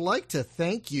 gentlemen, I'd like to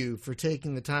thank you for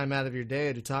taking the time out of your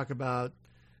day to talk about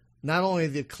not only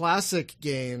the classic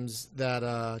games that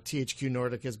THQ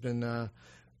Nordic has been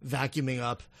vacuuming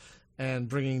up and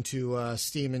bringing to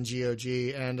Steam and GOG.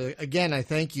 And again, I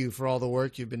thank you for all the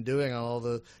work you've been doing on all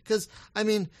the... Because, I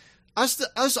mean, us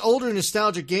older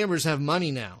nostalgic gamers have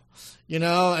money now. You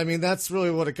know, I mean, that's really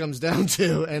what it comes down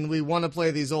to. And we want to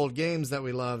play these old games that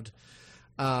we loved.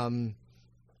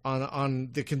 On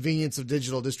the convenience of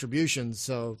digital distribution.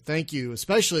 So thank you,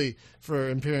 especially for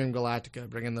Imperium Galactica,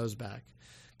 bringing those back.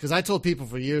 Because I told people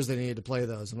for years they needed to play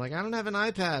those. I'm like, I don't have an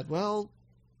iPad. Well,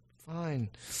 fine.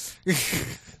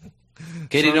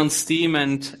 Get it on Steam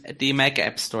and the Mac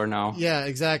App Store now. Yeah,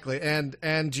 exactly. And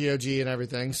GOG and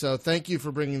everything. So thank you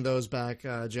for bringing those back,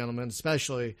 gentlemen,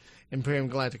 especially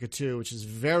Imperium Galactica 2, which is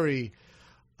very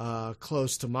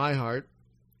close to my heart.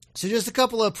 So just a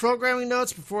couple of programming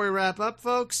notes before we wrap up,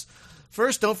 folks.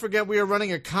 First, don't forget we are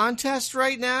running a contest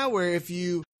right now where if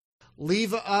you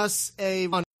leave us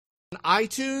on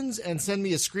iTunes and send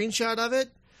me a screenshot of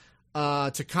it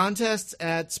to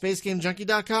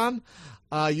contests@spacegamejunkie.com,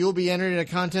 you'll be entered in a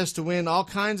contest to win all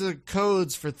kinds of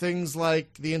codes for things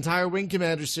like the entire Wing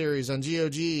Commander series on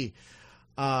GOG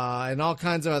and all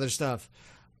kinds of other stuff.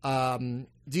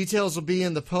 Details will be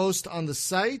in the post on the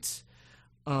site.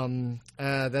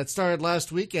 That started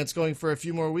last week and it's going for a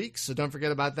few more weeks, so don't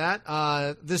forget about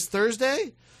that. This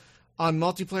Thursday on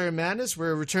Multiplayer Madness,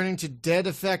 we're returning to Dead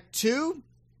Effect 2.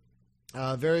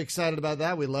 Very excited about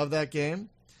that. We love that game,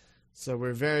 so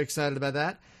we're very excited about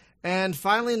that. And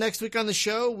finally, next week on the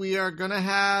show, we are going to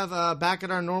have, back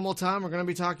at our normal time, we're going to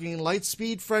be talking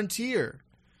Lightspeed Frontier.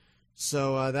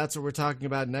 So that's what we're talking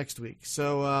about next week.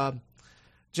 So,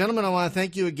 gentlemen, I want to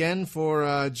thank you again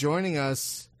for joining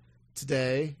us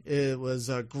today. It was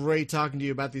great talking to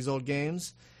you about these old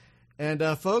games. And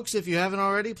folks, if you haven't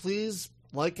already, please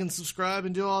like and subscribe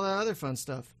and do all that other fun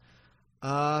stuff.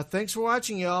 Thanks for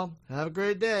watching, y'all. Have a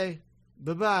great day.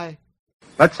 Bye-bye.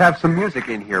 Let's have some music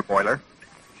in here, Boiler.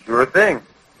 Sure thing.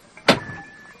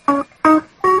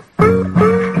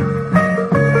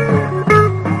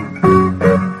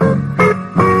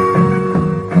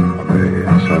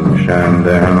 Sunshine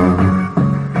down,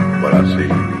 but I see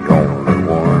the only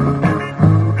one.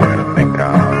 Trying to think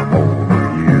I'm over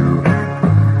you.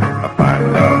 I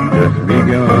find I've just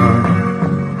begun.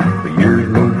 The years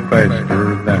move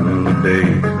faster than the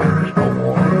days. There's no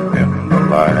warmth in the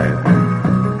light.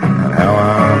 And how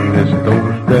I miss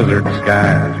those desert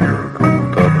skies. You're cool.